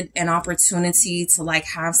wasted an opportunity to like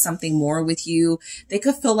have something more with you. They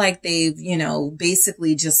could feel like they've, you know,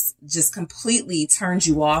 basically just completely turned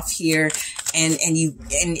you off here and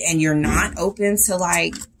you're not open to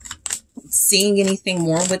like seeing anything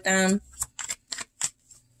more with them.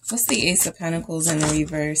 What's the Ace of Pentacles in the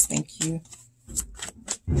reverse? Thank you.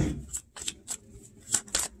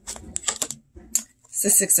 It's the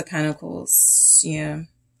 6 of Pentacles. Yeah.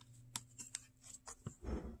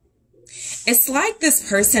 It's like this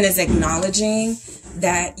person is acknowledging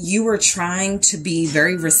that you were trying to be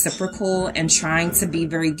very reciprocal and trying to be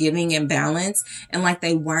very giving and balanced, and like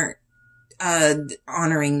they weren't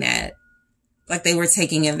honoring that. Like they were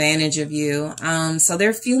taking advantage of you. So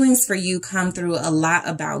their feelings for you come through a lot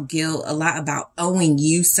about guilt, a lot about owing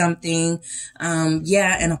you something.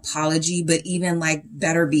 Yeah, an apology, but even like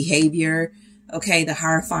better behavior. Okay, the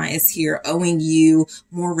Hierophant is here, owing you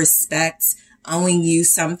more respect, owing you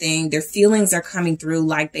something. Their feelings are coming through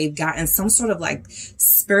like they've gotten some sort of like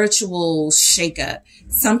spiritual shakeup,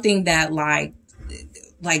 something that like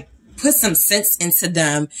put some sense into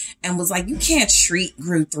them and was like, you can't treat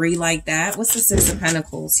group 3 like that. What's the 6 of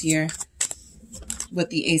Pentacles here? with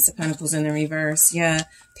the Ace of Pentacles in the reverse. Yeah.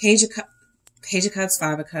 Page of Cups,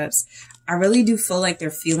 Five of Cups. I really do feel like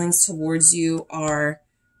their feelings towards you are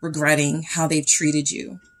regretting how they've treated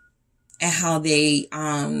you and how they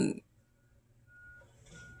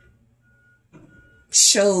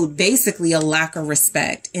showed basically a lack of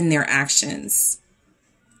respect in their actions.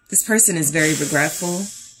 This person is very regretful.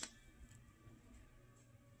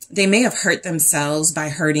 They may have hurt themselves by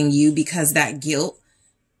hurting you because that guilt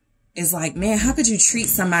is like, man, how could you treat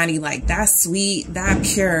somebody like that sweet, that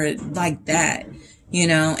pure, like that? You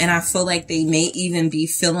know, and I feel like they may even be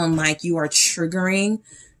feeling like you are triggering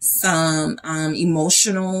some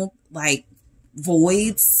emotional like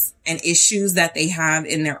voids and issues that they have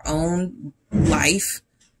in their own life.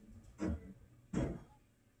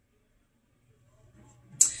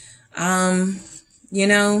 You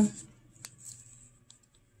know,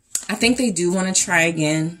 I think they do want to try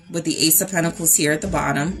again with the Ace of Pentacles here at the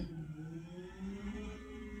bottom.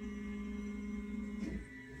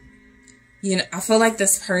 You know, I feel like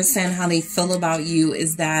this person, how they feel about you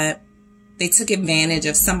is that they took advantage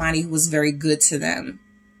of somebody who was very good to them.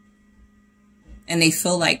 And they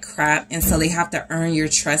feel like crap, and so they have to earn your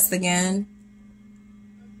trust again.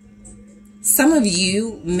 Some of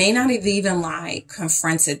you may not have even like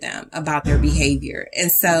confronted them about their behavior.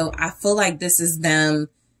 And so I feel like this is them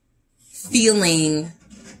feeling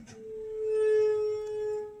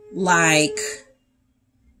like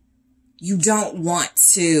you don't want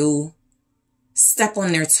to step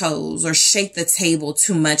on their toes or shake the table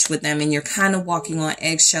too much with them, and you're kind of walking on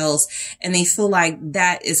eggshells, and they feel like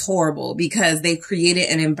that is horrible because they've created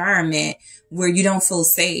an environment where you don't feel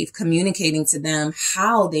safe communicating to them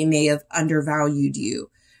how they may have undervalued you,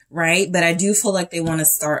 right? But I do feel like they want to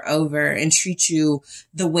start over and treat you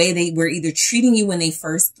the way they were either treating you when they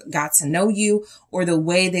first got to know you, or the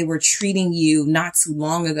way they were treating you not too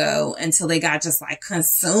long ago until they got just like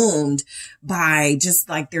consumed by just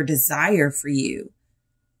like their desire for you,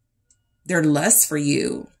 their lust for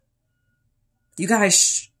you. You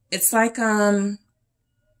guys, it's like,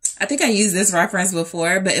 I think I used this reference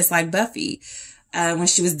before, but it's like Buffy, when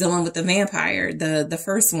she was dealing with the vampire, the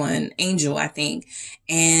first one, Angel, I think.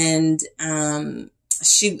 And,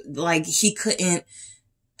 he couldn't,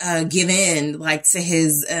 give in like to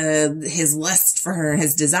his lust for her,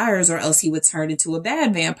 his desires, or else he would turn into a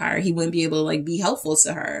bad vampire. He wouldn't be able to like be helpful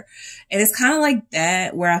to her. And it's kind of like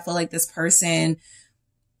that, where I feel like this person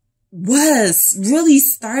was really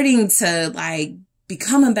starting to like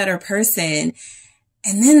become a better person.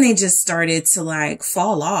 And then they just started to like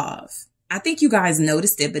fall off. I think you guys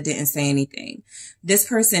noticed it, but didn't say anything. This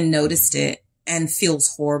person noticed it and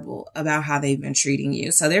feels horrible about how they've been treating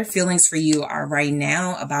you. So their feelings for you are right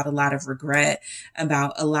now about a lot of regret,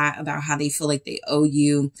 about how they feel like they owe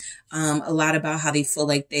you, a lot about how they feel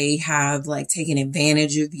like they have like taken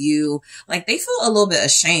advantage of you. Like they feel a little bit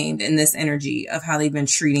ashamed in this energy of how they've been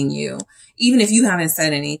treating you, even if you haven't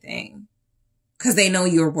said anything, because they know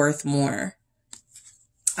you're worth more.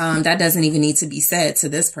 That doesn't even need to be said to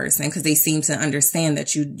this person because they seem to understand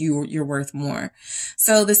that you're worth more.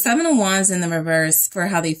 So the Seven of Wands in the reverse for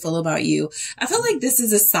how they feel about you. I feel like this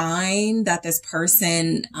is a sign that this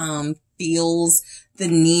person, feels the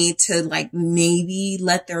need to like maybe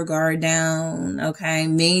let their guard down. Okay.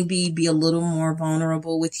 Maybe be a little more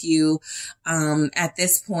vulnerable with you, at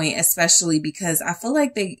this point, especially because I feel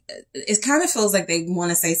like it kind of feels like they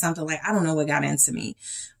want to say something like, I don't know what got into me,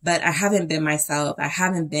 but I haven't been myself. I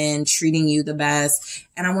haven't been treating you the best.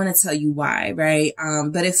 And I want to tell you why, right?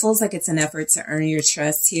 But it feels like it's an effort to earn your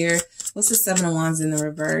trust here. What's the Seven of Wands in the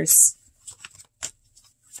reverse?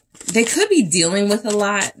 They could be dealing with a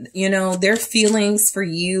lot, you know, their feelings for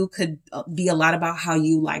you could be a lot about how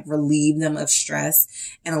you like relieve them of stress,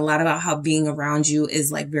 and a lot about how being around you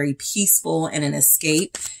is like very peaceful and an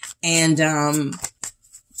escape. And,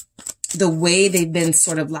 the way they've been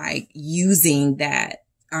sort of like using that,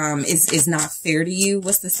 is not fair to you.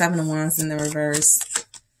 What's the Seven of Wands in the reverse?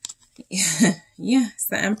 Yeah, it's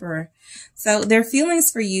the Emperor. So their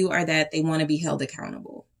feelings for you are that they want to be held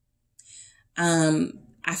accountable.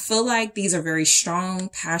 I feel like these are very strong,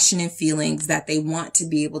 passionate feelings that they want to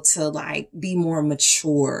be able to like be more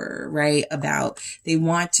mature, right? They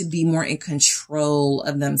want to be more in control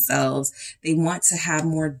of themselves. They want to have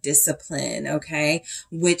more discipline, okay?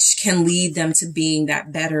 Which can lead them to being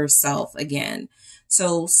that better self again.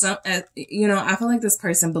 So you know, I feel like this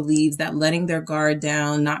person believes that letting their guard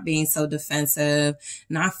down, not being so defensive,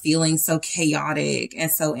 not feeling so chaotic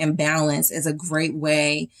and so imbalanced is a great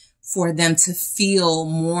way for them to feel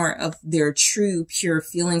more of their true, pure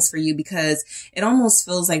feelings for you, because it almost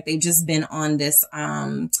feels like they've just been on this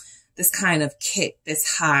this kind of kick,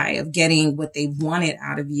 this high of getting what they wanted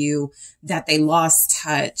out of you, that they lost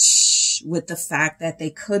touch with the fact that they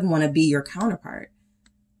could want to be your counterpart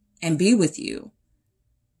and be with you.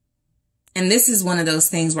 And this is one of those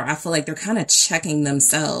things where I feel like they're kind of checking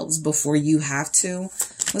themselves before you have to.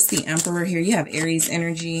 What's the Emperor here? You have Aries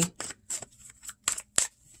energy.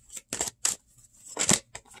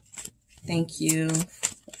 Thank you.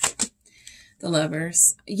 The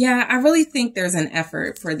Lovers. Yeah, I really think there's an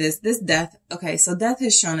effort for this. This Death. Okay, so Death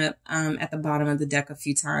has shown up at the bottom of the deck a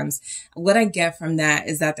few times. What I get from that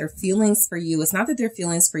is that their feelings for you, it's not that their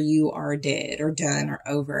feelings for you are dead or done or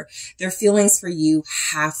over. Their feelings for you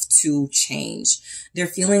have to change. Their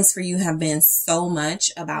feelings for you have been so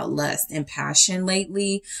much about lust and passion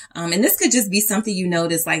lately. And this could just be something you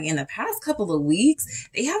notice like in the past couple of weeks.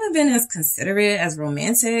 They haven't been as considerate, as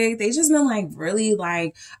romantic. They've just been like really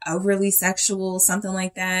like overly sexual, something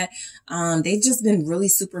like that. They've just been really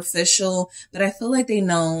superficial, but I feel like they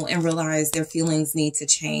know and realize their feelings need to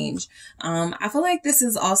change. I feel like this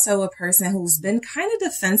is also a person who's been kind of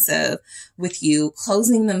defensive with you,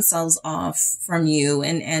 closing themselves off from you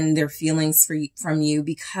and their feelings from you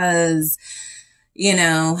because, you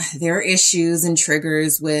know, there are issues and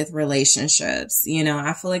triggers with relationships. You know,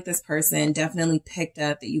 I feel like this person definitely picked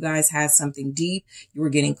up that you guys had something deep. You were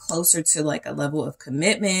getting closer to like a level of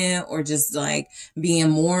commitment or just like being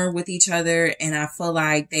more with each other. And I feel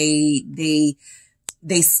like they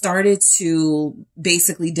started to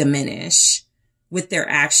basically diminish with their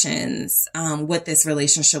actions, what this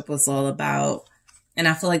relationship was all about. And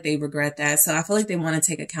I feel like they regret that. So I feel like they want to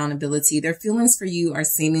take accountability. Their feelings for you are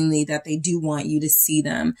seemingly that they do want you to see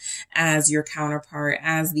them as your counterpart,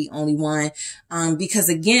 as the only one. Because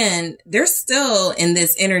again, they're still in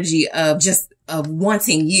this energy of just of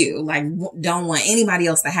wanting you, like don't want anybody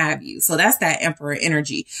else to have you. So that's that Emperor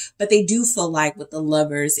energy. But they do feel like with the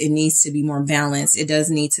Lovers, it needs to be more balanced. It does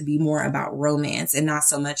need to be more about romance and not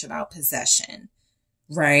so much about possession.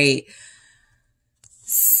 Right?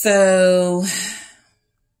 So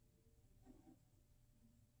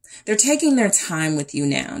they're taking their time with you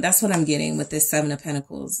now. That's what I'm getting with this Seven of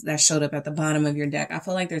Pentacles that showed up at the bottom of your deck. I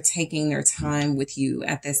feel like they're taking their time with you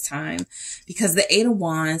at this time because the Eight of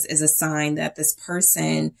Wands is a sign that this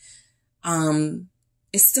person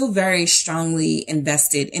is still very strongly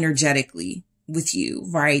invested energetically with you,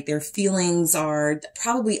 right? Their feelings are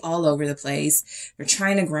probably all over the place. They're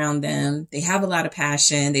trying to ground them. They have a lot of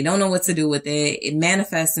passion. They don't know what to do with it. It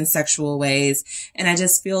manifests in sexual ways. And I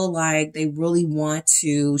just feel like they really want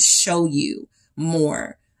to show you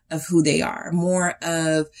more of who they are, more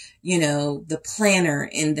of, you know, the planner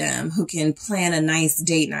in them who can plan a nice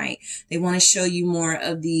date night. They want to show you more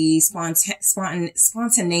of the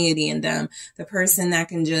spontaneity in them, the person that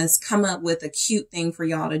can just come up with a cute thing for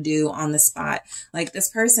y'all to do on the spot. Like this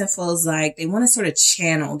person feels like they want to sort of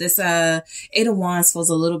channel this, Eight of Wands feels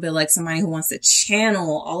a little bit like somebody who wants to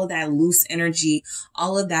channel all of that loose energy,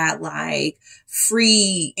 all of that like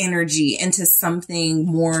free energy into something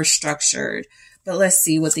more structured. But let's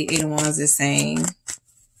see what the Eight of Wands is saying.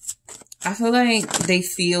 I feel like they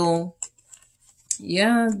feel,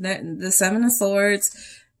 yeah, that the Seven of Swords,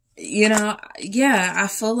 you know, yeah, I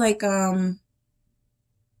feel like,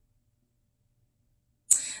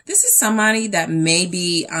 this is somebody that may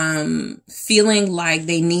be, feeling like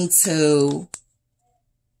they need to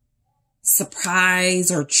surprise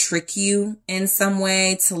or trick you in some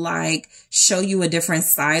way to like show you a different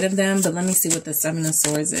side of them. But let me see what the Seven of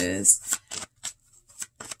Swords is.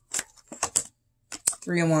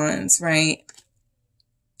 Three of Wands, right?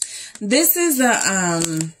 This is a,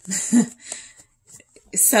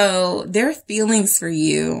 so their feelings for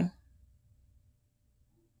you.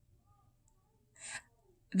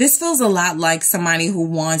 This feels a lot like somebody who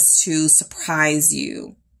wants to surprise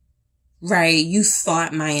you, right? You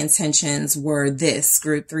thought my intentions were this,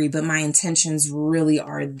 group 3, but my intentions really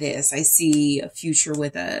are this. I see a future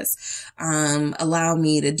with us. Allow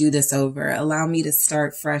me to do this over. Allow me to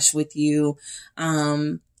start fresh with you.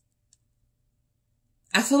 I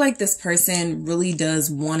feel like this person really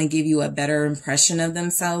does want to give you a better impression of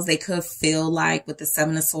themselves. They could feel like with the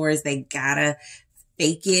Seven of Swords, they gotta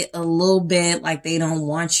fake it a little bit, like they don't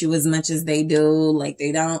want you as much as they do, like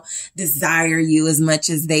they don't desire you as much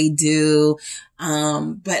as they do.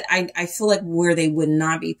 But I feel like where they would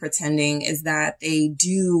not be pretending is that they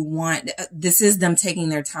do want, this is them taking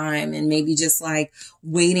their time and maybe just like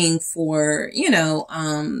waiting for, you know,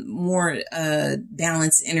 more,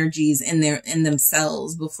 balanced energies in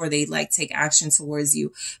themselves before they like take action towards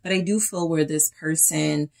you. But I do feel where this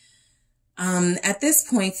person, at this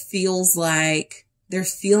point feels like their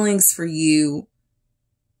feelings for you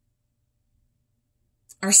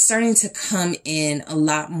are starting to come in a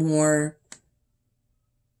lot more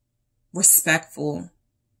respectful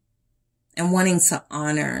and wanting to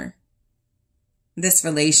honor this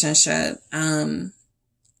relationship.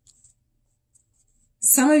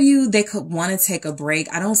 Some of you, they could want to take a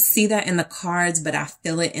break. I don't see that in the cards, but I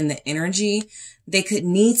feel it in the energy. They could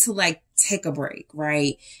need to like take a break,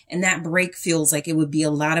 right? And that break feels like it would be a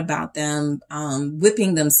lot about them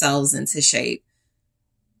whipping themselves into shape.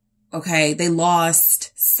 Okay, they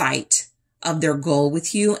lost sight of their goal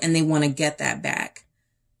with you and they want to get that back.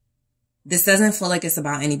 This doesn't feel like it's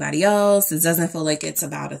about anybody else. This doesn't feel like it's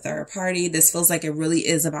about a third party. This feels like it really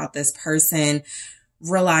is about this person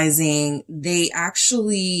realizing they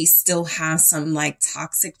actually still have some like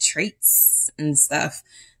toxic traits and stuff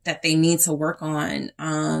that they need to work on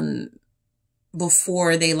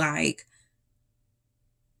before they like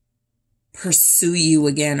pursue you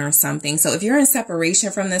again or something. So if you're in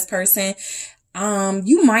separation from this person,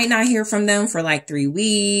 you might not hear from them for like 3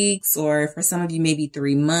 weeks, or for some of you, maybe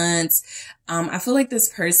 3 months. I feel like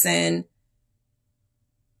this person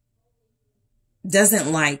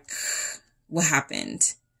doesn't like what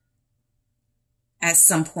happened at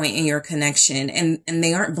some point in your connection, and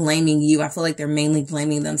they aren't blaming you. I feel like they're mainly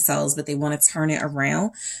blaming themselves, but they want to turn it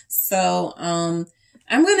around. So,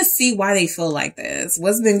 I'm going to see why they feel like this.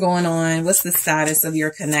 What's been going on? What's the status of your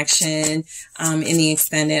connection in the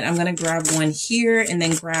extended? I'm going to grab one here and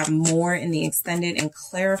then grab more in the extended and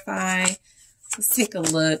clarify. Let's take a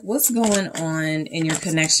look. What's going on in your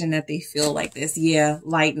connection that they feel like this? Yeah,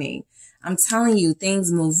 lightning. I'm telling you,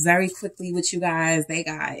 things move very quickly with you guys. They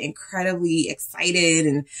got incredibly excited,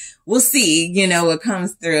 and we'll see, you know, what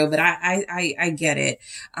comes through. But I get it.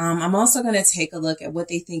 I'm also going to take a look at what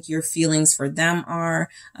they think your feelings for them are.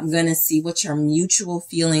 I'm going to see what your mutual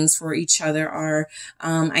feelings for each other are.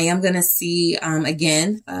 I am going to see,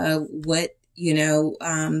 again, what, you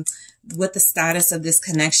know, what the status of this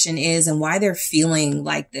connection is and why they're feeling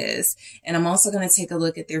like this. And I'm also going to take a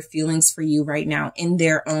look at their feelings for you right now in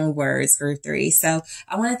their own words, group 3. So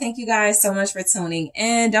I want to thank you guys so much for tuning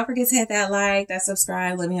in. Don't forget to hit that like, that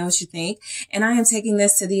subscribe. Let me know what you think. And I am taking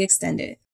this to the extended.